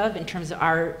can think of in terms of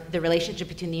the relationship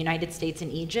between the United States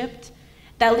and Egypt,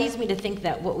 that leads me to think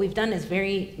that what we've done is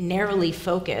very narrowly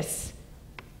focus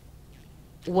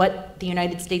what the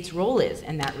United States' role is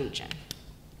in that region.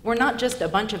 We're not just a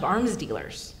bunch of arms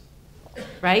dealers,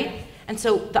 right? And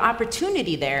so the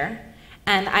opportunity there,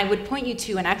 and I would point you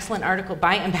to an excellent article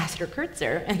by Ambassador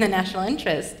Kurtzer in the National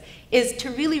Interest, is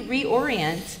to really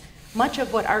reorient much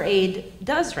of what our aid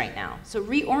does right now. So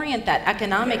reorient that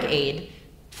economic aid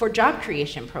for job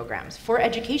creation programs, for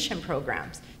education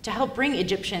programs, to help bring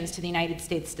Egyptians to the United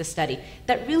States to study.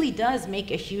 That really does make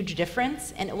a huge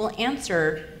difference, and it will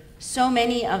answer so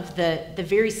many of the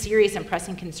very serious and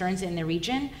pressing concerns in the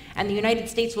region, and the United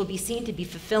States will be seen to be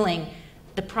fulfilling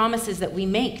the promises that we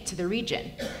make to the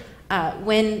region.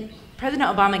 When President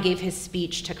Obama gave his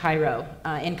speech to Cairo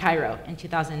in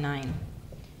 2009,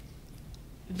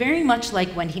 very much like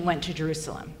when he went to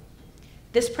Jerusalem,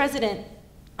 this president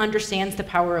understands the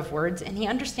power of words, and he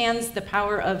understands the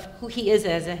power of who he is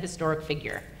as a historic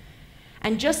figure.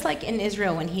 And just like in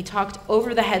Israel, when he talked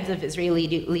over the heads of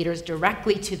Israeli leaders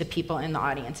directly to the people in the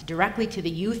audience, directly to the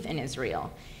youth in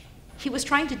Israel, he was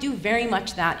trying to do very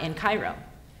much that in Cairo.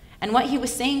 And what he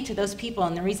was saying to those people,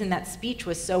 and the reason that speech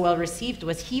was so well received,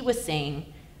 was he was saying,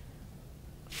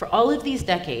 for all of these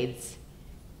decades,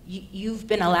 you've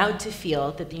been allowed to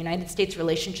feel that the United States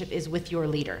relationship is with your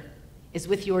leader, is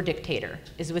with your dictator,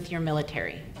 is with your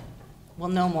military. Well,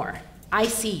 no more. I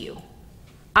see you.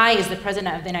 I, as the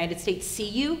President of the United States, see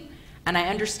you, and I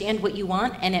understand what you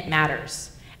want, and it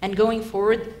matters. And going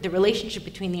forward, the relationship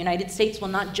between the United States will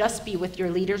not just be with your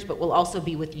leaders, but will also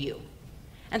be with you.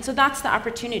 And so that's the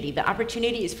opportunity. The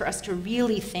opportunity is for us to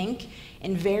really think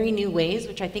in very new ways,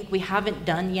 which I think we haven't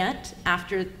done yet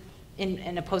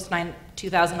in a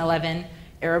post-2011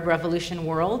 Arab Revolution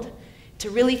world, to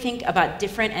really think about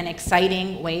different and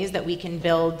exciting ways that we can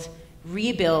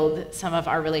rebuild some of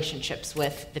our relationships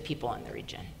with the people in the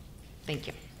region. Thank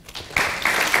you.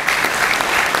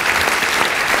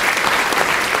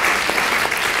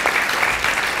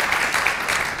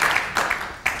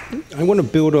 I want to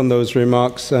build on those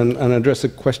remarks and address a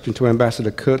question to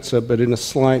Ambassador Kurtzer, but in a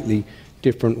slightly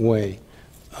different way.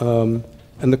 And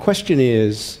the question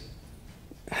is,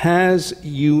 has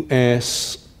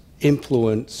U.S.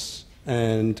 influence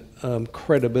and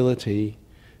credibility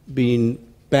been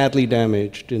badly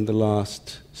damaged in the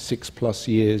last 6+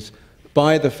 years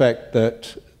by the fact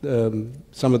that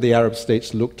some of the Arab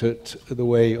states looked at the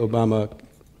way Obama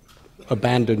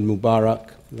abandoned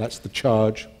Mubarak? That's the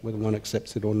charge, whether one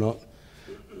accepts it or not.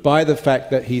 By the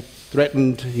fact that he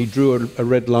drew a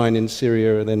red line in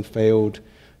Syria and then failed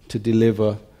to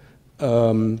deliver.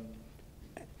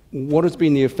 What has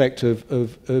been the effect and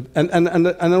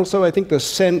also I think the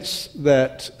sense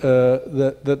that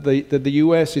the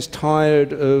US is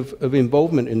tired of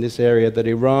involvement in this area, that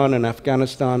Iran and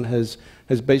Afghanistan has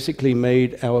basically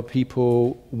made our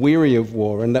people weary of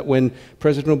war, and that when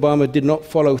President Obama did not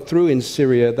follow through in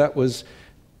Syria, that was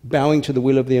bowing to the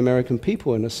will of the American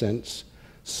people in a sense.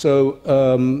 So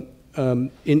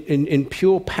in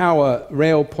pure power,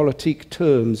 realpolitik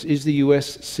terms, is the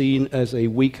US seen as a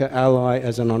weaker ally,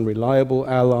 as an unreliable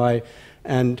ally?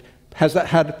 And has that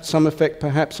had some effect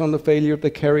perhaps on the failure of the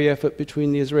Kerry effort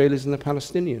between the Israelis and the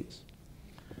Palestinians?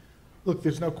 Look,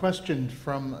 there's no question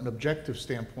from an objective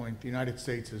standpoint, the United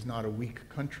States is not a weak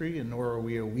country, and nor are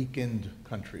we a weakened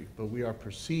country, but we are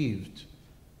perceived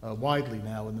widely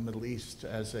now in the Middle East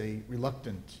as a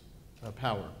reluctant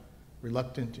power.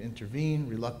 Reluctant to intervene,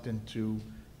 reluctant to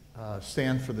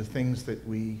stand for the things that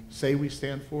we say we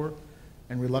stand for,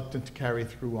 and reluctant to carry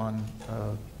through on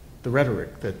the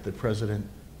rhetoric that the president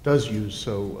does use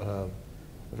so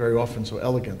very often so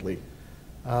elegantly.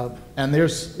 And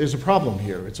there's a problem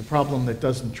here. It's a problem that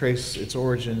doesn't trace its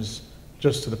origins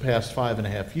just to the past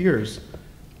 5.5 years,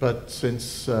 but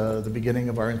since the beginning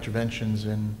of our interventions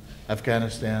in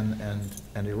Afghanistan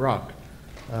and Iraq.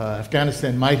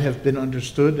 Afghanistan might have been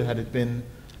understood had it been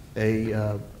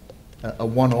a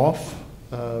one-off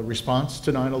response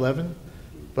to 9/11,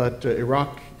 but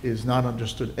Iraq is not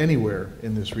understood anywhere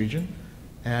in this region,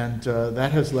 and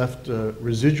that has left a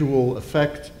residual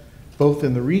effect both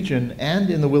in the region and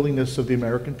in the willingness of the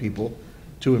American people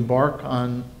to embark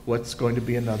on what's going to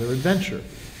be another adventure.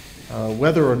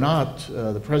 Whether or not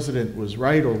the president was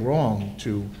right or wrong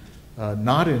to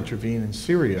not intervene in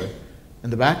Syria, in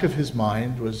the back of his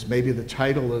mind was maybe the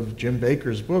title of Jim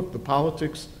Baker's book, The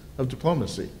Politics of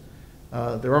Diplomacy.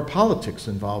 There are politics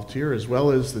involved here as well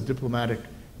as the diplomatic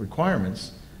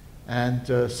requirements,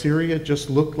 and Syria just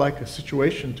looked like a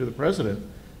situation to the president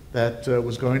that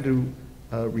was going to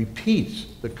repeat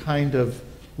the kind of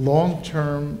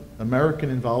long-term American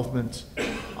involvement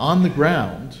on the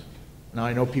ground. Now,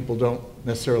 I know people don't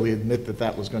necessarily admit that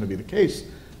that was going to be the case,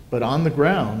 but on the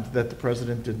ground that the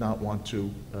president did not want to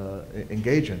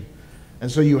engage in. And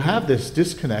so you have this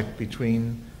disconnect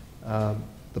between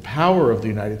the power of the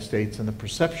United States and the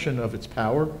perception of its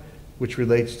power, which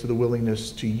relates to the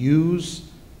willingness to use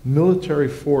military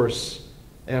force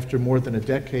after more than a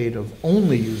decade of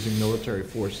only using military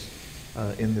force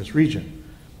in this region.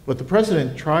 What the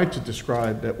president tried to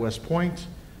describe at West Point,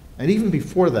 and even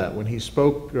before that, when he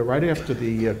spoke right after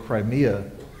the Crimea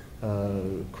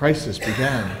crisis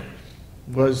began,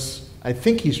 was, I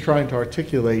think he's trying to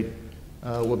articulate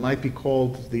what might be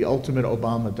called the ultimate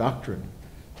Obama doctrine,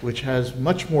 which has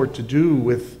much more to do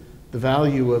with the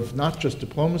value of not just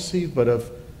diplomacy, but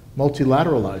of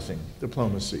multilateralizing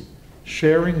diplomacy,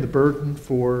 sharing the burden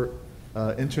for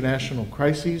international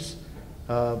crises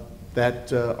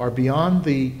that are beyond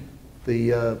the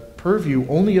purview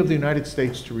only of the United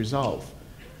States to resolve.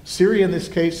 Syria, in this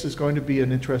case, is going to be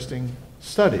an interesting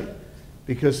study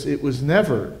because it was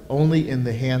never only in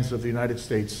the hands of the United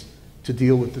States to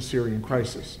deal with the Syrian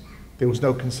crisis. There was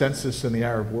no consensus in the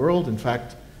Arab world. In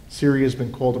fact, Syria has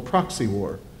been called a proxy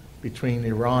war between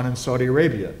Iran and Saudi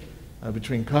Arabia,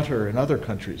 between Qatar and other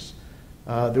countries.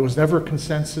 There was never a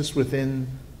consensus within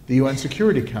the UN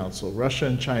Security Council. Russia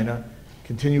and China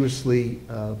continuously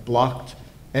blocked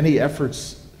any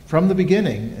efforts from the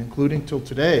beginning, including till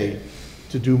today,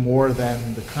 to do more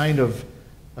than the kind of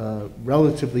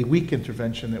relatively weak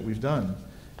intervention that we've done.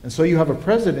 And so you have a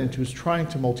president who's trying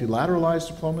to multilateralize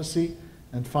diplomacy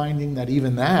and finding that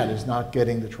even that is not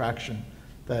getting the traction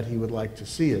that he would like to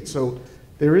see it. So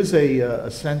there is a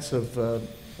sense of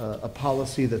a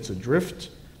policy that's adrift.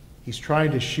 He's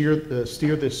trying to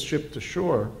steer this ship to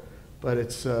shore, but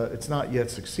it's not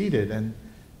yet succeeded. And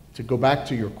to go back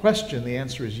to your question, the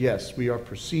answer is yes. We are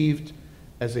perceived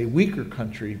as a weaker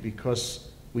country because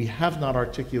we have not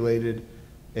articulated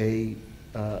a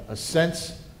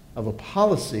sense of a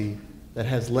policy that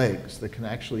has legs, that can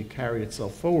actually carry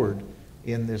itself forward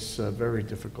in this very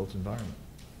difficult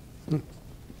environment.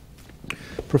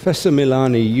 Professor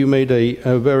Milani, you made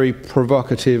a very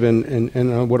provocative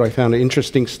and what I found an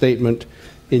interesting statement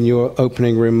in your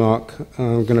opening remark.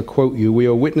 I'm going to quote you. "We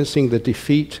are witnessing the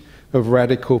defeat of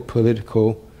radical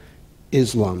political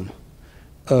Islam."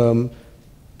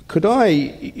 Could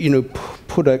I,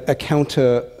 put a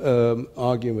counter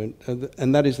argument,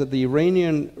 and that is that the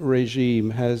Iranian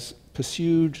regime has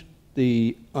pursued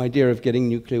the idea of getting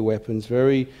nuclear weapons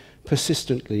very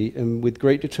persistently and with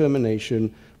great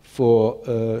determination for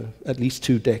at least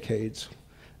 2 decades.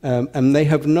 And they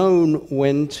have known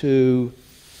when to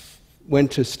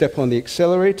step on the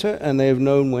accelerator, and they have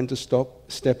known when to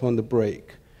step on the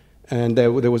brake. And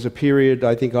there was a period,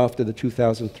 I think, after the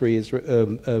 2003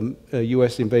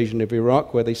 US invasion of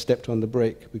Iraq where they stepped on the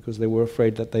brake because they were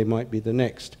afraid that they might be the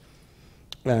next.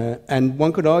 And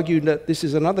one could argue that this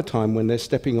is another time when they're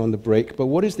stepping on the brake, but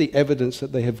what is the evidence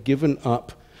that they have given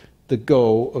up the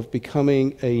goal of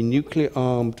becoming a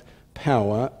nuclear-armed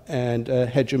power and a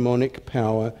hegemonic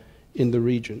power in the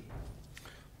region?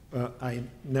 I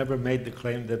never made the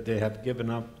claim that they have given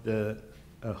up the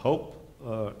hope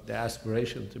or the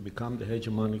aspiration to become the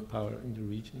hegemonic power in the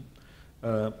region.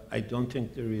 I don't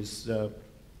think there is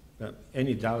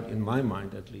any doubt in my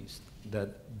mind, at least, that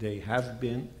they have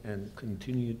been and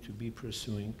continue to be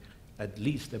pursuing at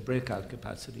least a breakout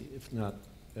capacity, if not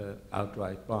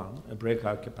outright bomb. A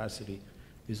breakout capacity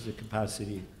is the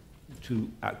capacity to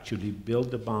actually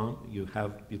build the bomb. You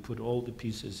put all the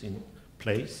pieces in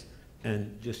place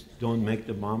and just don't make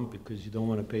the bomb because you don't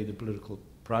want to pay the political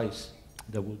price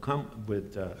that will come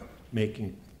with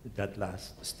making that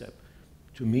last step.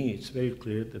 to me, it's very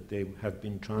clear that they have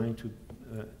been trying to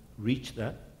reach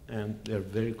that, and they're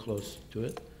very close to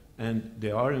it. And they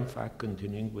are, in fact,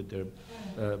 continuing with their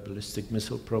ballistic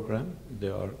missile program. They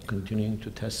are continuing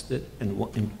to test it. And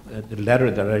the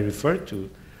letter that I referred to,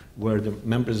 where the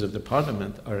members of the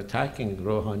parliament are attacking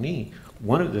Rouhani,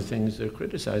 one of the things they're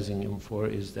criticizing him for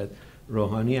is that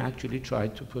Rouhani actually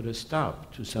tried to put a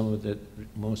stop to some of the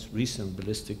most recent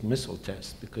ballistic missile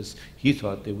tests because he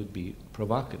thought they would be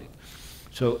provocative.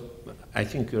 So I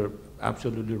think you're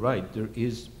absolutely right.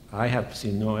 I have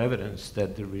seen no evidence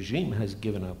that the regime has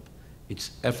given up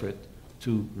its effort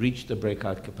to reach the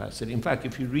breakout capacity. In fact,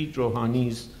 if you read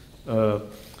Rouhani's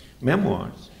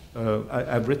memoirs,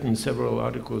 I've written several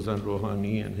articles on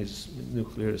Rouhani and his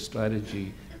nuclear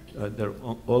strategy.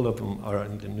 All of them are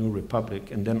in the New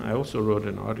Republic. And then I also wrote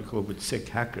an article with Sick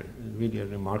Hacker, really a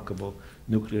remarkable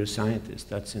nuclear scientist.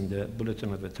 That's in the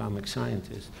Bulletin of Atomic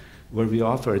Scientists, where we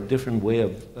offer a different way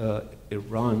of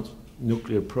Iran's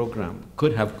nuclear program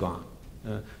could have gone.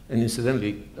 And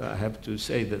incidentally, I have to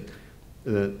say that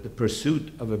the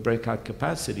pursuit of a breakout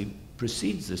capacity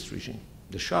precedes this regime.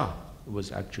 The Shah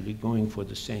was actually going for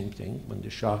the same thing when the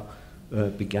Shah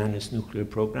began its nuclear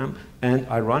program. And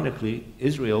ironically,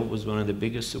 Israel was one of the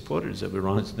biggest supporters of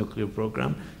Iran's nuclear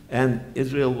program. And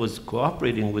Israel was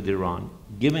cooperating with Iran,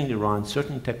 giving Iran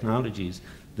certain technologies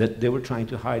that they were trying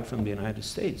to hide from the United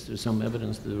States. There's some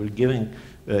evidence that they were giving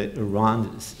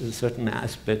Iran certain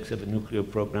aspects of a nuclear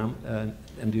program.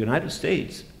 And the United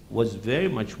States was very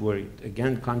much worried,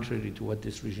 again, contrary to what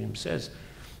this regime says.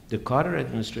 The Carter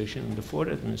administration and the Ford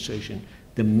administration,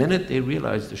 the minute they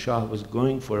realized the Shah was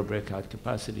going for a breakout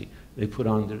capacity, they put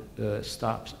on the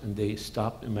stops, and they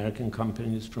stopped American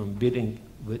companies from bidding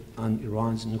on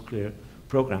Iran's nuclear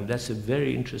program. That's a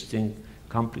very interesting,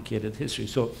 complicated history.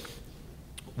 So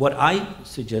what I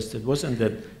suggested wasn't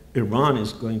that Iran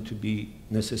is going to be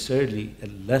necessarily a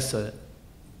lesser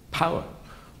power.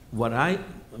 What I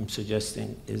am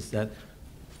suggesting is that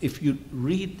if you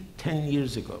read 10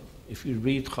 years ago, if you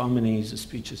read Khamenei's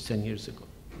speeches 10 years ago,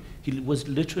 he was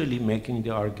literally making the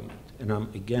argument, and I'm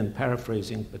again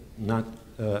paraphrasing, but not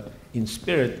in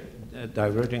spirit,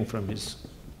 diverting from his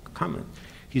comment.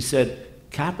 He said,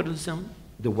 capitalism,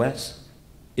 the West,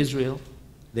 Israel,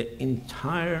 the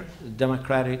entire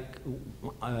democratic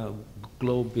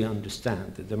globe we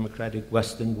understand, the democratic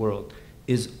Western world,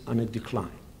 is on a decline.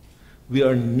 We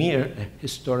are near a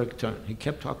historic turn. He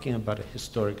kept talking about a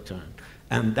historic turn.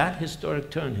 And that historic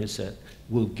turn, he said,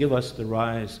 will give us the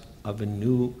rise of a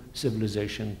new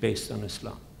civilization based on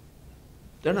Islam.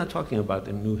 They're not talking about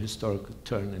a new historical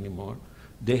turn anymore.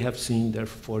 They have seen their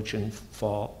fortune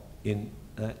fall in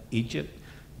Egypt.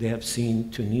 They have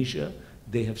seen Tunisia.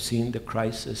 They have seen the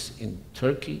crisis in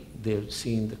Turkey. They have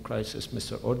seen the crisis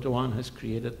Mr. Erdogan has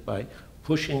created by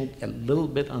pushing a little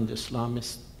bit on the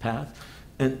Islamist path.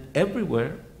 And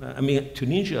everywhere, I mean,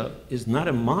 Tunisia is not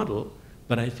a model,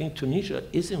 but I think Tunisia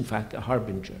is, in fact, a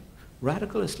harbinger.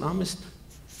 Radical Islamists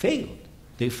failed.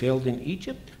 They failed in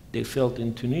Egypt, they failed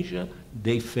in Tunisia,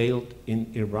 they failed in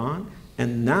Iran,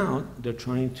 and now they're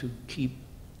trying to keep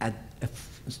a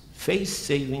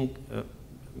face-saving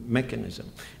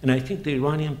mechanism. And I think the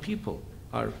Iranian people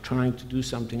are trying to do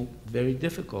something very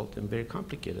difficult and very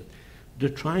complicated. They're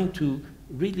trying to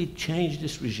really change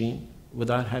this regime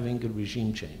without having a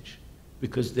regime change,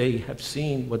 because they have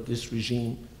seen what this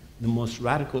regime, the most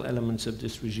radical elements of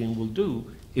this regime will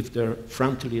do if they're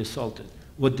frontally assaulted.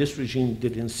 What this regime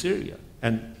did in Syria,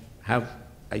 and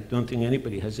I don't think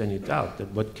anybody has any doubt that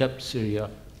what kept Syria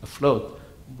afloat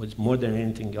was more than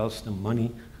anything else the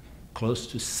money, close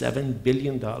to $7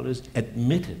 billion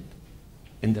admitted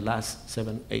in the last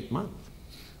 7-8 months,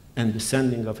 and the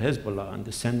sending of Hezbollah and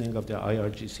the sending of the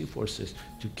IRGC forces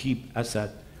to keep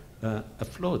Assad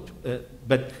afloat.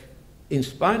 But in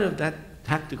spite of that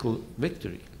tactical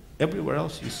victory, everywhere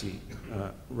else you see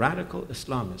radical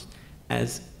Islamists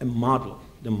as a model.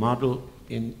 The model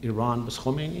in Iran was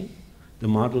Khomeini. The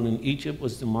model in Egypt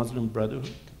was the Muslim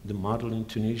Brotherhood. The model in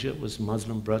Tunisia was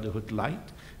Muslim Brotherhood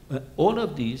Light. All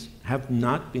of these have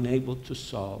not been able to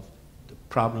solve the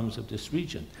problems of this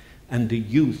region. And the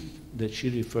youth that she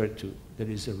referred to, that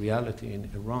is a reality in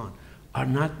Iran, are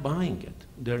not buying it.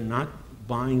 They're not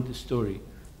buying the story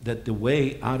that the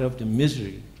way out of the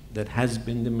misery that has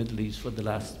been the Middle East for the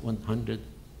last 100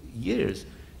 years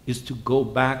is to go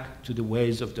back to the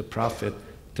ways of the Prophet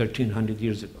 1,300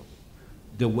 years ago.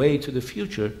 The way to the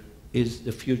future is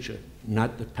the future,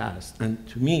 not the past. And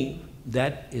to me,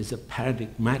 that is a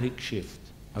paradigmatic shift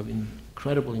of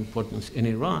incredible importance in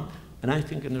Iran, and I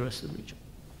think in the rest of the region.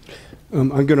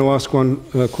 I'm going to ask one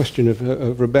question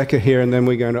of Rebecca here, and then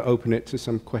we're going to open it to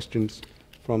some questions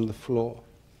from the floor.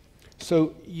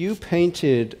 So you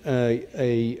painted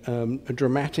a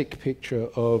dramatic picture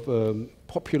of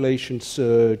population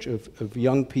surge of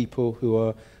young people who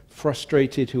are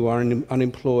frustrated, who are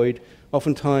unemployed,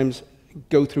 oftentimes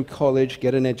go through college,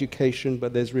 get an education,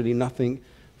 but there's really nothing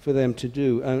for them to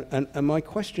do. And my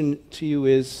question to you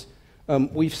is,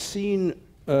 we've seen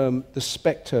the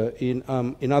specter in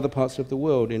other parts of the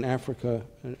world, in Africa,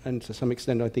 and to some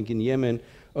extent, I think, in Yemen,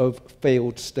 of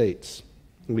failed states.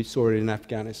 And we saw it in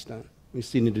Afghanistan. We've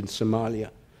seen it in Somalia.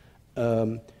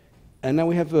 And now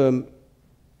we have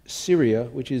Syria,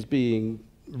 which is being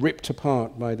ripped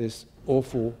apart by this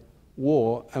awful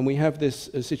war. And we have this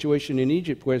situation in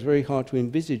Egypt where it's very hard to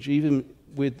envisage, even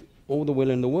with all the will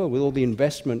in the world, with all the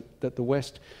investment that the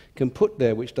West can put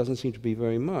there, which doesn't seem to be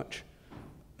very much.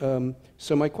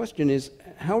 So my question is,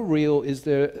 how real is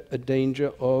there a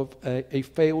danger of a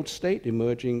failed state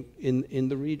emerging in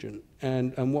the region?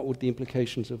 And what would the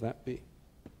implications of that be?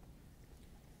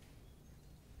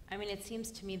 I mean, it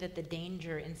seems to me that the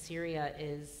danger in Syria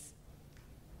is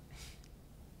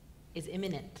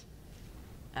imminent.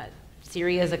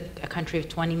 Syria is a country of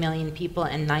 20 million people,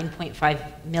 and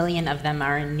 9.5 million of them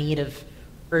are in need of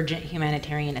urgent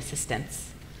humanitarian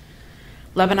assistance.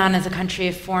 Lebanon is a country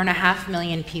of 4.5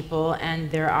 million people, and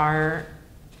there are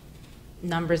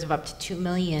numbers of up to 2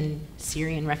 million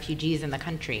Syrian refugees in the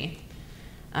country.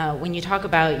 When you talk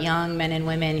about young men and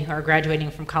women who are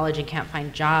graduating from college and can't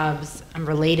find jobs, I'm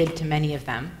related to many of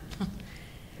them.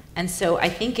 And so I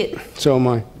think it... So am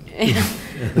I.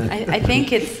 I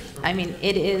think it's, I mean,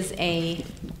 it is a,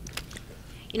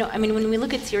 you know, I mean, when we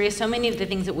look at Syria, so many of the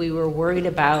things that we were worried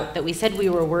about, that we said we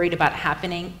were worried about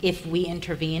happening if we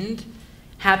intervened,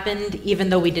 happened even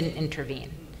though we didn't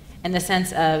intervene. In the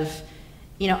sense of,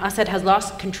 you know, Assad has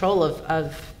lost control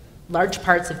of large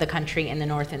parts of the country in the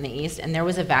north and the east, and there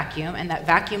was a vacuum, and that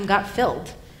vacuum got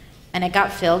filled. And it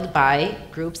got filled by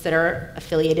groups that are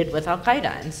affiliated with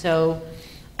Al-Qaeda. And so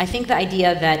I think the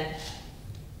idea that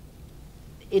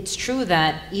it's true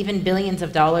that even billions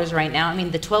of dollars right now, I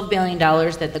mean, the $12 billion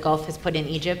that the Gulf has put in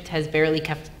Egypt has barely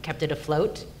kept it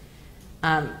afloat.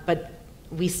 But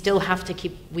we still have to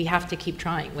keep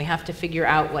trying. We have to figure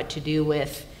out what to do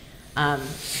with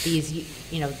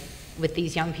these, you know, with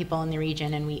these young people in the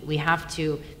region, and we have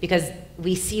to, because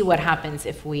we see what happens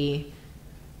if we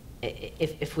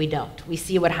don't. We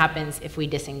see what happens if we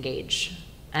disengage.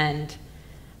 And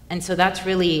so that's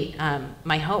really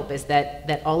my hope, is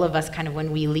that all of us kind of,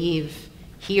 when we leave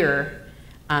here,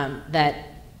 that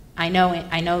I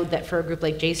know that for a group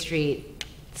like J Street,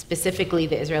 specifically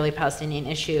the Israeli-Palestinian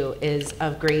issue is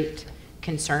of great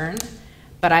concern,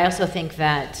 but I also think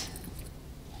that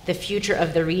the future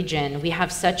of the region, we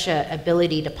have such an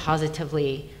ability to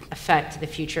positively affect the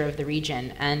future of the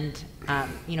region. And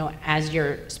you know, as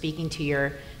you're speaking to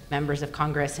your members of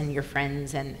Congress and your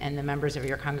friends and the members of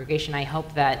your congregation, I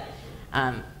hope that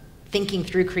thinking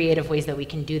through creative ways that we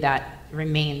can do that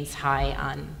remains high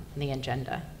on the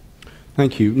agenda.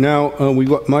 Thank you. Now, we've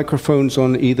got microphones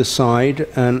on either side,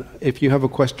 and if you have a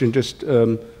question, just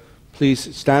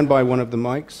please stand by one of the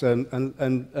mics,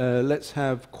 and let's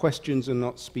have questions and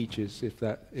not speeches, if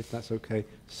that's okay.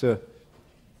 Sir.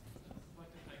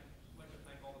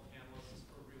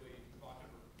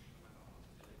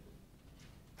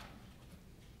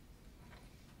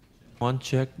 One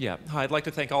check. Yeah. Hi, I'd like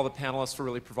to thank all the panelists for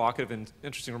really provocative and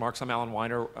interesting remarks. I'm Alan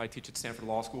Weiner. I teach at Stanford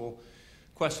Law School.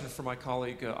 Question for my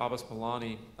colleague Abbas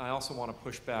Milani. I also want to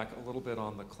push back a little bit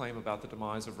on the claim about the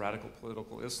demise of radical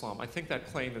political Islam. I think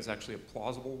that claim is actually a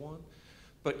plausible one,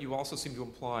 but you also seem to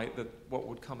imply that what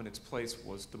would come in its place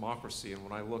was democracy. And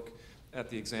when I look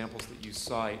at the examples that you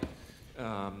cite,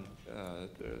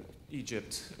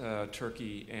 Egypt,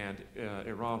 Turkey, and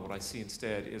Iran, what I see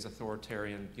instead is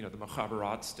authoritarian, you know, the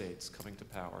Mukhabarat states coming to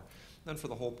power. And then for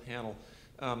the whole panel,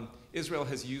 Israel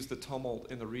has used the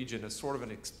tumult in the region as sort of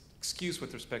an excuse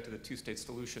with respect to the two-state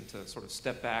solution to sort of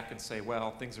step back and say,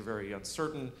 well, things are very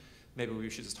uncertain, maybe we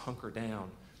should just hunker down.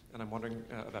 And I'm wondering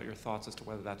about your thoughts as to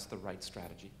whether that's the right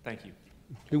strategy. Thank you.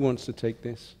 Who wants to take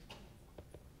this?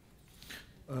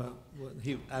 Well,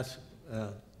 he asked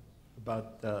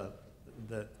about the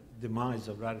demise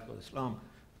of radical Islam.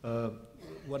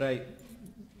 What I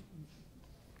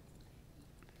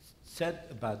said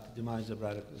about the demise of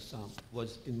radical Islam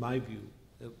was, in my view,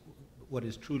 what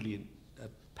is truly a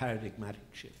paradigmatic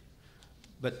shift.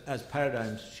 But as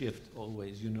paradigms shift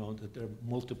always, you know that there are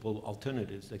multiple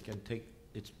alternatives that can take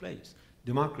its place.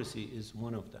 Democracy is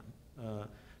one of them.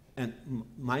 And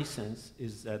my sense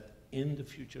is that in the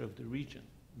future of the region,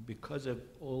 because of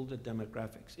all the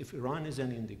demographics, if Iran is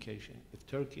any indication, if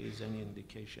Turkey is any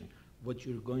indication, what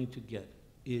you're going to get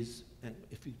is, and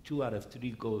if 2 out of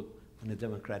 3 go on a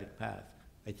democratic path,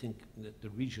 I think that the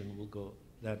region will go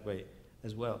that way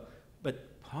as well.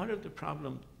 But part of the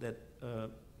problem that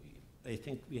I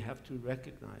think we have to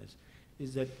recognize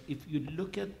is that if you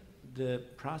look at the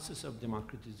process of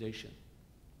democratization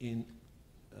in,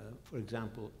 for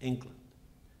example, England,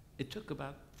 it took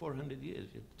about 400 years.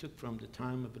 It took from the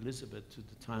time of Elizabeth to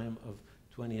the time of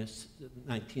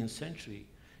 19th century.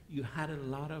 You had a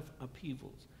lot of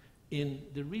upheavals. In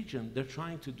the region, they're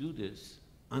trying to do this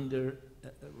under a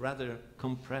rather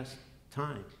compressed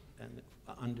time and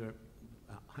under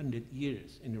 100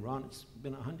 years. In Iran, it's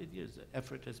been 100 years. The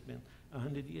effort has been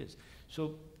 100 years.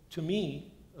 So to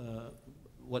me,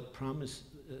 what promise,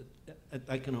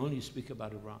 I can only speak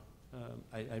about Iran.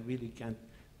 I really can't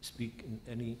speak in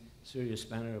any serious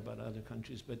manner about other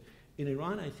countries. But in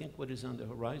Iran, I think what is on the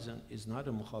horizon is not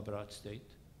a mukhabarat state.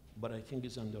 What I think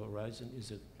is on the horizon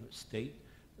is a state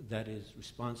that is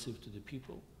responsive to the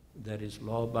people, that is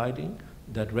law-abiding,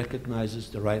 that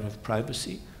recognizes the right of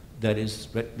privacy,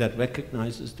 that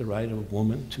recognizes the right of a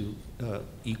woman to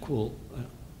equal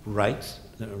rights,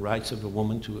 the rights of a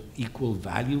woman to equal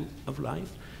value of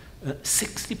life.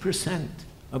 60%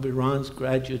 of Iran's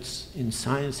graduates in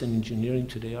science and engineering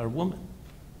today are women.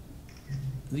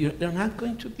 They're not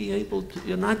going to be able to,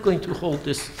 you're not going to hold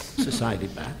this society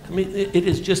back. I mean, it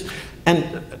is just,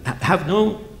 and I have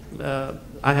no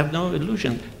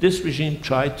illusion. This regime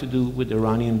tried to do with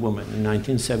Iranian women in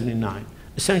 1979,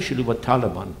 essentially what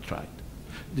Taliban tried.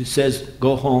 It says,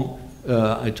 go home.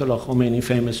 Ayatollah Khomeini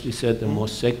famously said the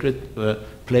most sacred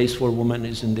place for women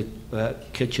is in the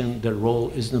kitchen. Their role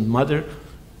is the mother.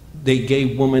 They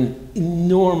gave women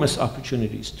enormous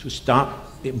opportunities to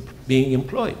stop being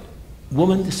employed.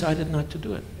 Women decided not to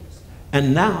do it.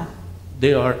 And now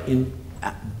they are in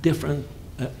different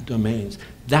domains.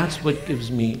 That's what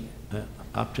gives me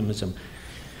optimism.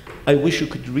 I wish you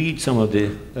could read some of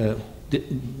the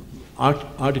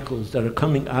articles that are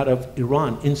coming out of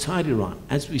Iran, inside Iran,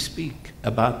 as we speak,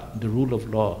 about the rule of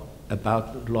law,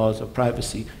 about laws of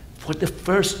privacy. For the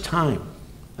first time,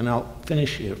 and I'll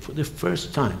finish here, for the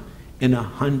first time in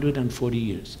 140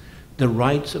 years, the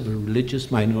rights of a religious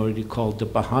minority called the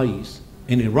Baha'is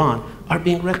in Iran are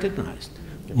being recognized.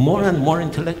 More and more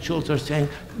intellectuals are saying,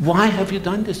 why have you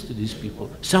done this to these people?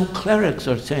 Some clerics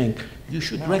are saying, you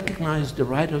should recognize the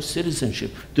right of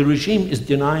citizenship. The regime is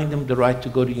denying them the right to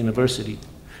go to university.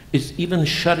 It's even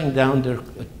shutting down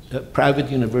their private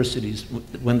universities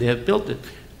when they have built it.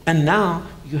 And now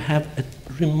you have a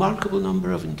remarkable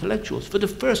number of intellectuals, for the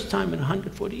first time in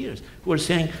 140 years, who are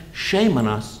saying, shame on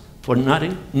us for not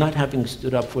having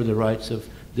stood up for the rights of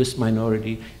this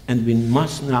minority, and we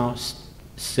must now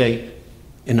say,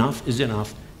 enough is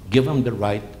enough, give them the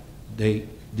right they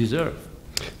deserve.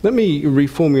 Let me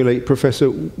reformulate Professor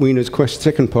Wiener's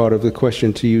second part of the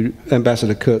question to you,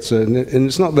 Ambassador Kurtzer. And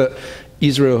it's not that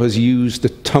Israel has used the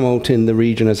tumult in the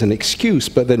region as an excuse,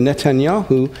 but that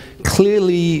Netanyahu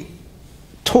clearly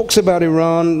talks about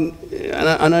Iran,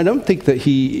 and I don't think that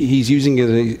he's using it as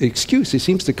an excuse. It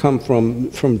seems to come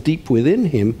from deep within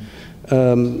him.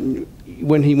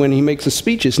 When he makes a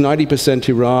speech, it's 90%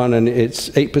 Iran, and it's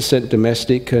 8%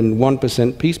 domestic and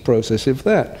 1% peace process, if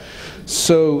that.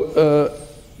 So,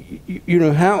 you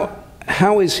know,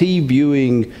 how is he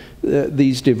viewing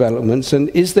these developments, and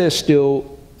is there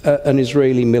still an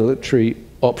Israeli military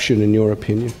option, in your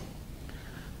opinion?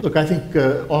 Look, I think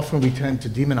often we tend to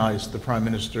demonize the Prime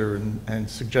Minister and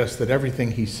suggest that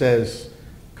everything he says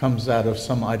comes out of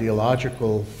some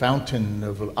ideological fountain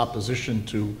of opposition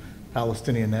to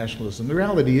Palestinian nationalism. The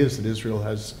reality is that Israel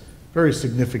has very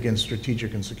significant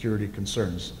strategic and security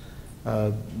concerns.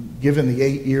 Given the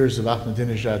 8 years of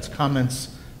Ahmadinejad's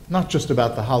comments, not just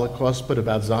about the Holocaust, but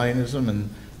about Zionism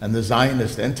and the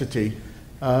Zionist entity,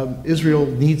 Israel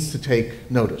needs to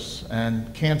take notice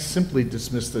and can't simply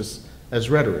dismiss this as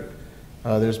rhetoric.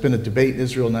 There's been a debate in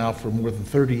Israel now for more than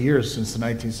 30 years since the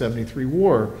 1973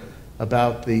 war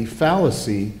about the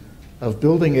fallacy of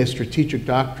building a strategic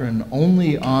doctrine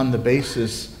only on the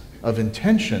basis of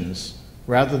intentions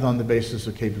rather than on the basis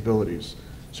of capabilities.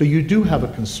 So you do have a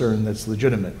concern that's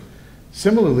legitimate.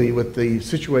 Similarly, with the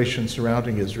situation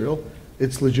surrounding Israel,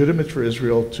 it's legitimate for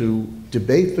Israel to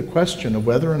debate the question of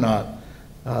whether or not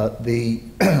the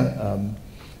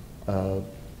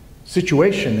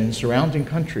situation in surrounding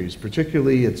countries,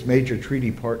 particularly its major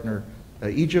treaty partner,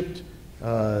 Egypt,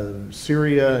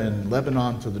 Syria and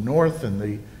Lebanon to the north, and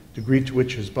the degree to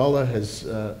which Hezbollah has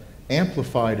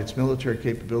amplified its military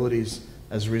capabilities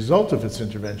as a result of its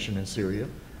intervention in Syria,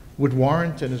 would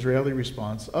warrant an Israeli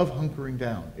response of hunkering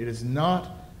down. It is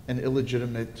not an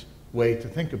illegitimate way to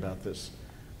think about this.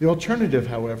 The alternative,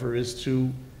 however, is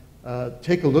to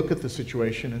take a look at the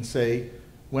situation and say,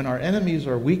 when our enemies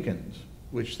are weakened,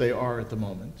 which they are at the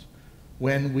moment,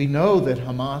 when we know that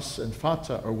Hamas and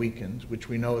Fatah are weakened, which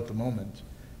we know at the moment,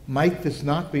 might this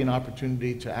not be an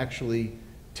opportunity to actually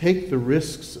take the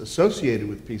risks associated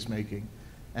with peacemaking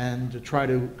and to try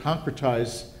to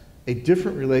concretize a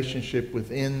different relationship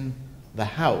within the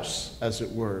house, as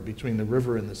it were, between the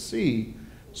river and the sea,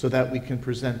 so that we can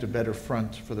present a better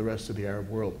front for the rest of the Arab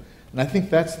world? And I think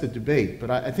that's the debate,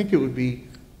 but I think it would be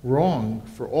wrong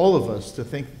for all of us to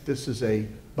think that this is a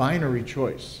binary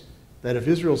choice, that if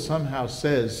Israel somehow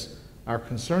says our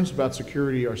concerns about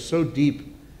security are so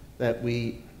deep that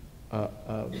we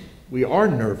are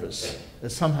nervous, that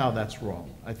somehow that's wrong.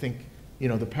 I think, you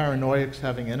know, the paranoics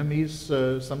having enemies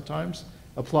sometimes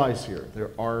applies here.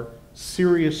 There are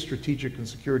serious strategic and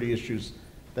security issues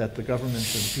that the government and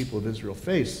the people of Israel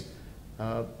face.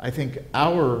 I think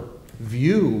our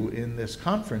view in this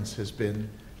conference has been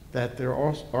that there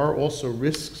are also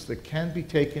risks that can be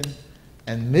taken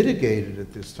and mitigated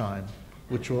at this time,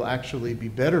 which will actually be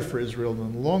better for Israel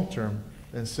in the long term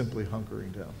than simply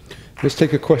hunkering down. Let's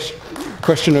take a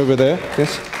question over there.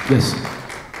 Yes? Yes.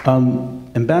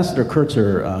 Ambassador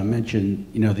Kurtzer mentioned,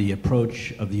 you know, the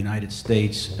approach of the United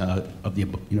States, of the,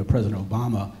 you know, President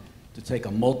Obama, to take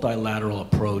a multilateral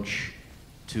approach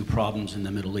to problems in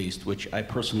the Middle East, which I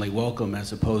personally welcome,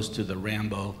 as opposed to the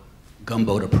Rambo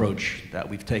gumboat approach that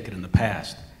we've taken in the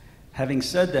past. Having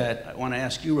said that, I want to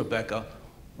ask you, Rebecca,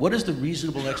 what is the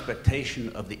reasonable expectation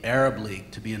of the Arab League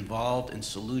to be involved in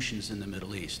solutions in the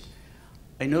Middle East?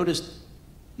 I noticed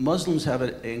Muslims have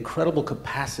an incredible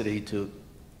capacity to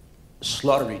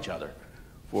slaughter each other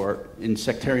in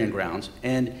sectarian grounds.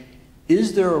 And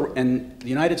the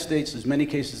United States, in many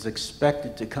cases,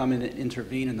 expected to come in and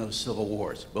intervene in those civil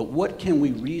wars. But what can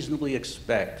we reasonably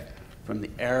expect from the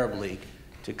Arab League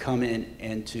to come in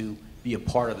and to be a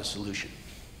part of the solution?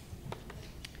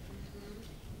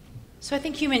 So I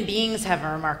think human beings have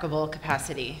a remarkable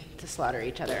capacity to slaughter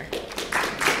each other.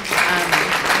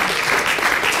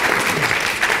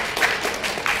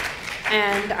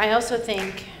 And I also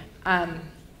think,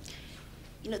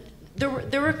 you know,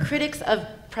 there were critics of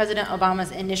President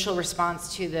Obama's initial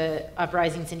response to the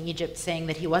uprisings in Egypt, saying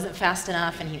that he wasn't fast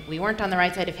enough and we weren't on the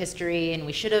right side of history, and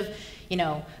we should have, you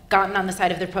know, gotten on the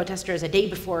side of the protesters a day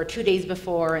before, 2 days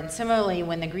before. And similarly,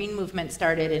 when the Green Movement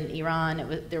started in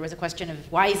Iran, there was a question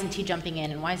of why isn't he jumping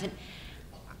in and why isn't...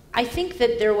 I think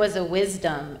that there was a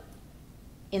wisdom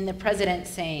in the president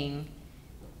saying,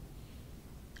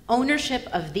 ownership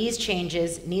of these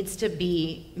changes needs to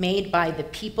be made by the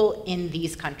people in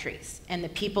these countries and the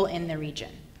people in the region.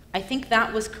 I think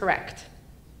that was correct.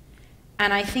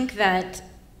 And I think that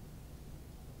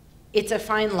it's a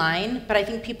fine line, but I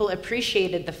think people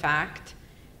appreciated the fact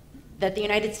that the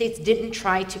United States didn't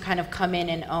try to kind of come in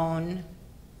and own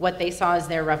what they saw as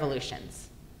their revolutions.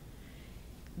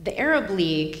 The Arab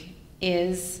League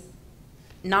is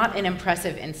not an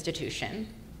impressive institution,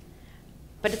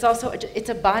 but it's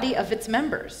a body of its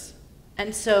members.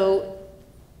 And so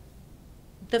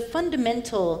the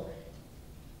fundamental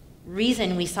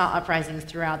reason we saw uprisings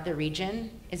throughout the region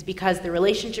is because the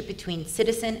relationship between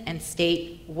citizen and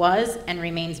state was and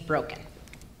remains broken.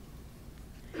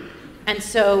 And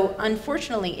so,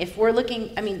 unfortunately, if we're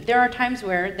looking, I mean, there are times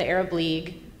where the Arab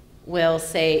League will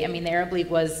say, I mean, the Arab League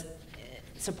was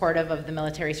supportive of the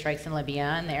military strikes in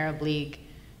Libya, and the Arab League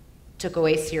took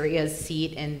away Syria's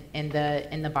seat in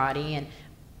the body.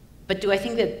 But do I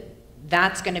think that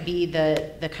that's going to be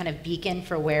the kind of beacon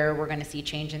for where we're going to see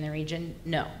change in the region?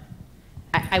 No.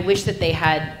 I wish that they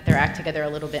had their act together a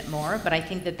little bit more, but I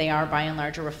think that they are by and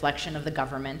large a reflection of the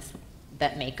governments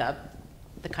that make up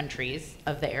the countries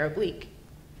of the Arab League.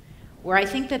 Where I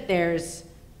think that there's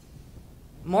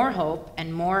more hope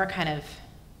and more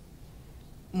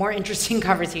interesting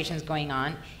conversations going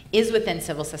on is within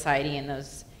civil society in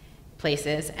those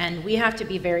places, and we have to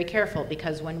be very careful,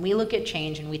 because when we look at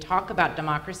change and we talk about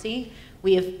democracy,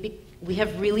 we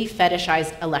have really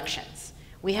fetishized elections.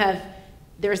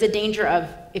 There's a danger of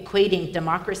equating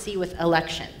democracy with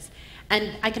elections.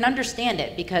 And I can understand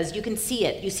it, because you can see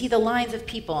it. You see the lines of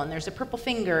people, and there's a purple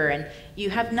finger, and you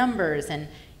have numbers, and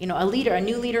you know, a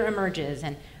new leader emerges.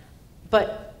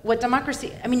 But what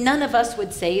democracy, I mean, none of us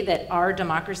would say that our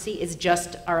democracy is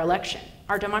just our election.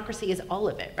 Our democracy is all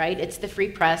of it, right? It's the free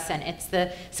press, and it's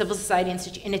the civil society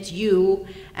institute, and it's you,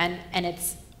 and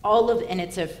it's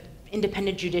it's an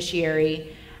independent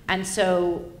judiciary. And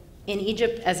so in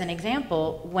Egypt, as an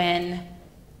example, when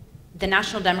the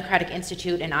National Democratic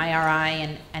Institute and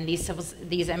IRI and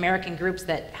these American groups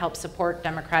that help support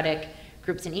democratic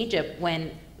groups in Egypt,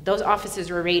 when those offices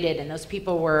were raided and those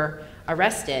people were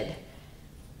arrested,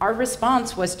 our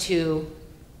response was to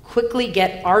quickly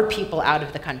get our people out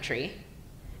of the country,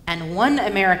 and one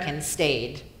American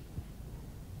stayed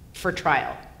for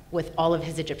trial with all of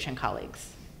his Egyptian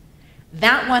colleagues.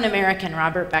 That one American,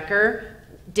 Robert Becker,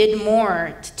 did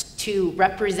more to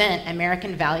represent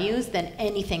American values than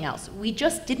anything else. We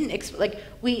just didn't,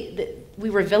 we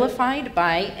were vilified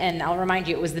by, and I'll remind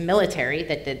you, it was the military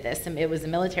that did this, and it was the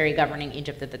military governing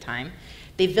Egypt at the time.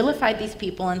 They vilified these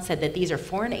people and said that these are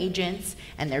foreign agents,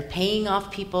 and they're paying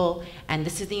off people, and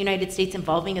this is the United States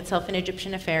involving itself in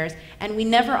Egyptian affairs, and we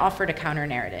never offered a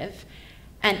counter-narrative.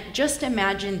 And just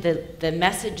imagine the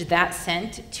message that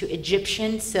sent to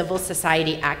Egyptian civil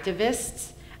society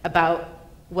activists about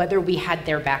whether we had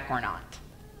their back or not.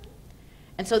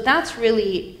 And so that's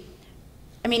really,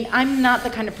 I mean, I'm not the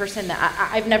kind of person that,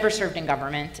 I've never served in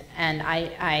government, and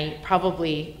I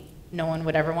probably, no one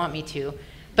would ever want me to,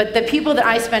 but the people that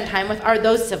I spend time with are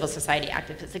those civil society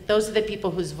activists. Like, those are the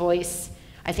people whose voice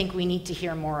I think we need to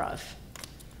hear more of.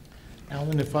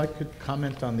 Alan, if I could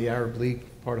comment on the Arab League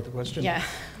part of the question. Yeah.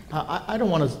 I don't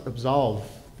want to absolve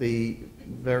the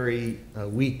very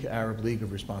weak Arab League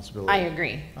of responsibility. I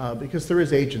agree. Because there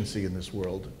is agency in this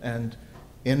world. And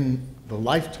in the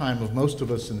lifetime of most of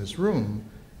us in this room,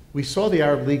 we saw the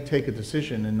Arab League take a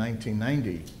decision in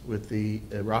 1990 with the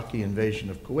Iraqi invasion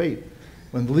of Kuwait,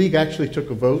 when the League actually took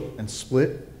a vote and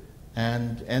split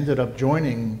and ended up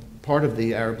joining, part of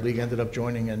the Arab League ended up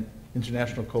joining an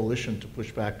international coalition to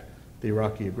push back the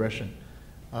Iraqi aggression.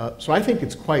 So I think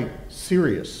it's quite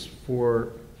serious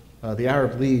for the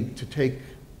Arab League to take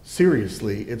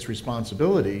seriously its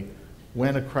responsibility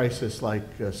when a crisis like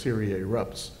Syria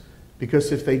erupts.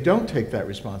 Because if they don't take that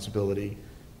responsibility,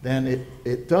 then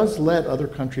it does let other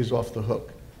countries off the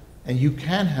hook. And you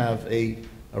can have a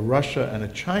Russia and a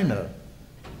China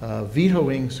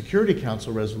vetoing Security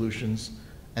Council resolutions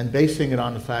and basing it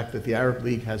on the fact that the Arab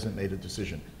League hasn't made a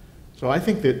decision. So I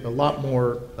think that a lot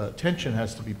more attention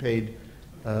has to be paid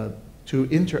to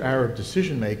inter-Arab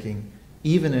decision-making,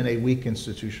 even in a weak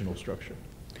institutional structure.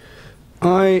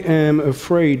 I am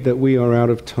afraid that we are out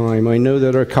of time. I know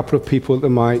there are a couple of people at the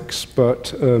mics,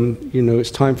 but you know, it's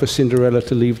time for Cinderella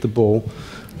to leave the ball.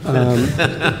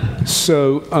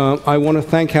 So I want to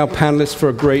thank our panelists for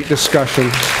a great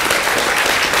discussion.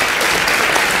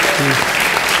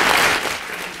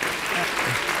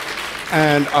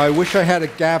 And I wish I had a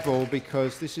gavel,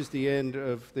 because this is the end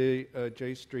of the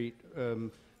J Street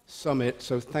Summit.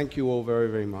 So thank you all very,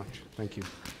 very much. Thank you.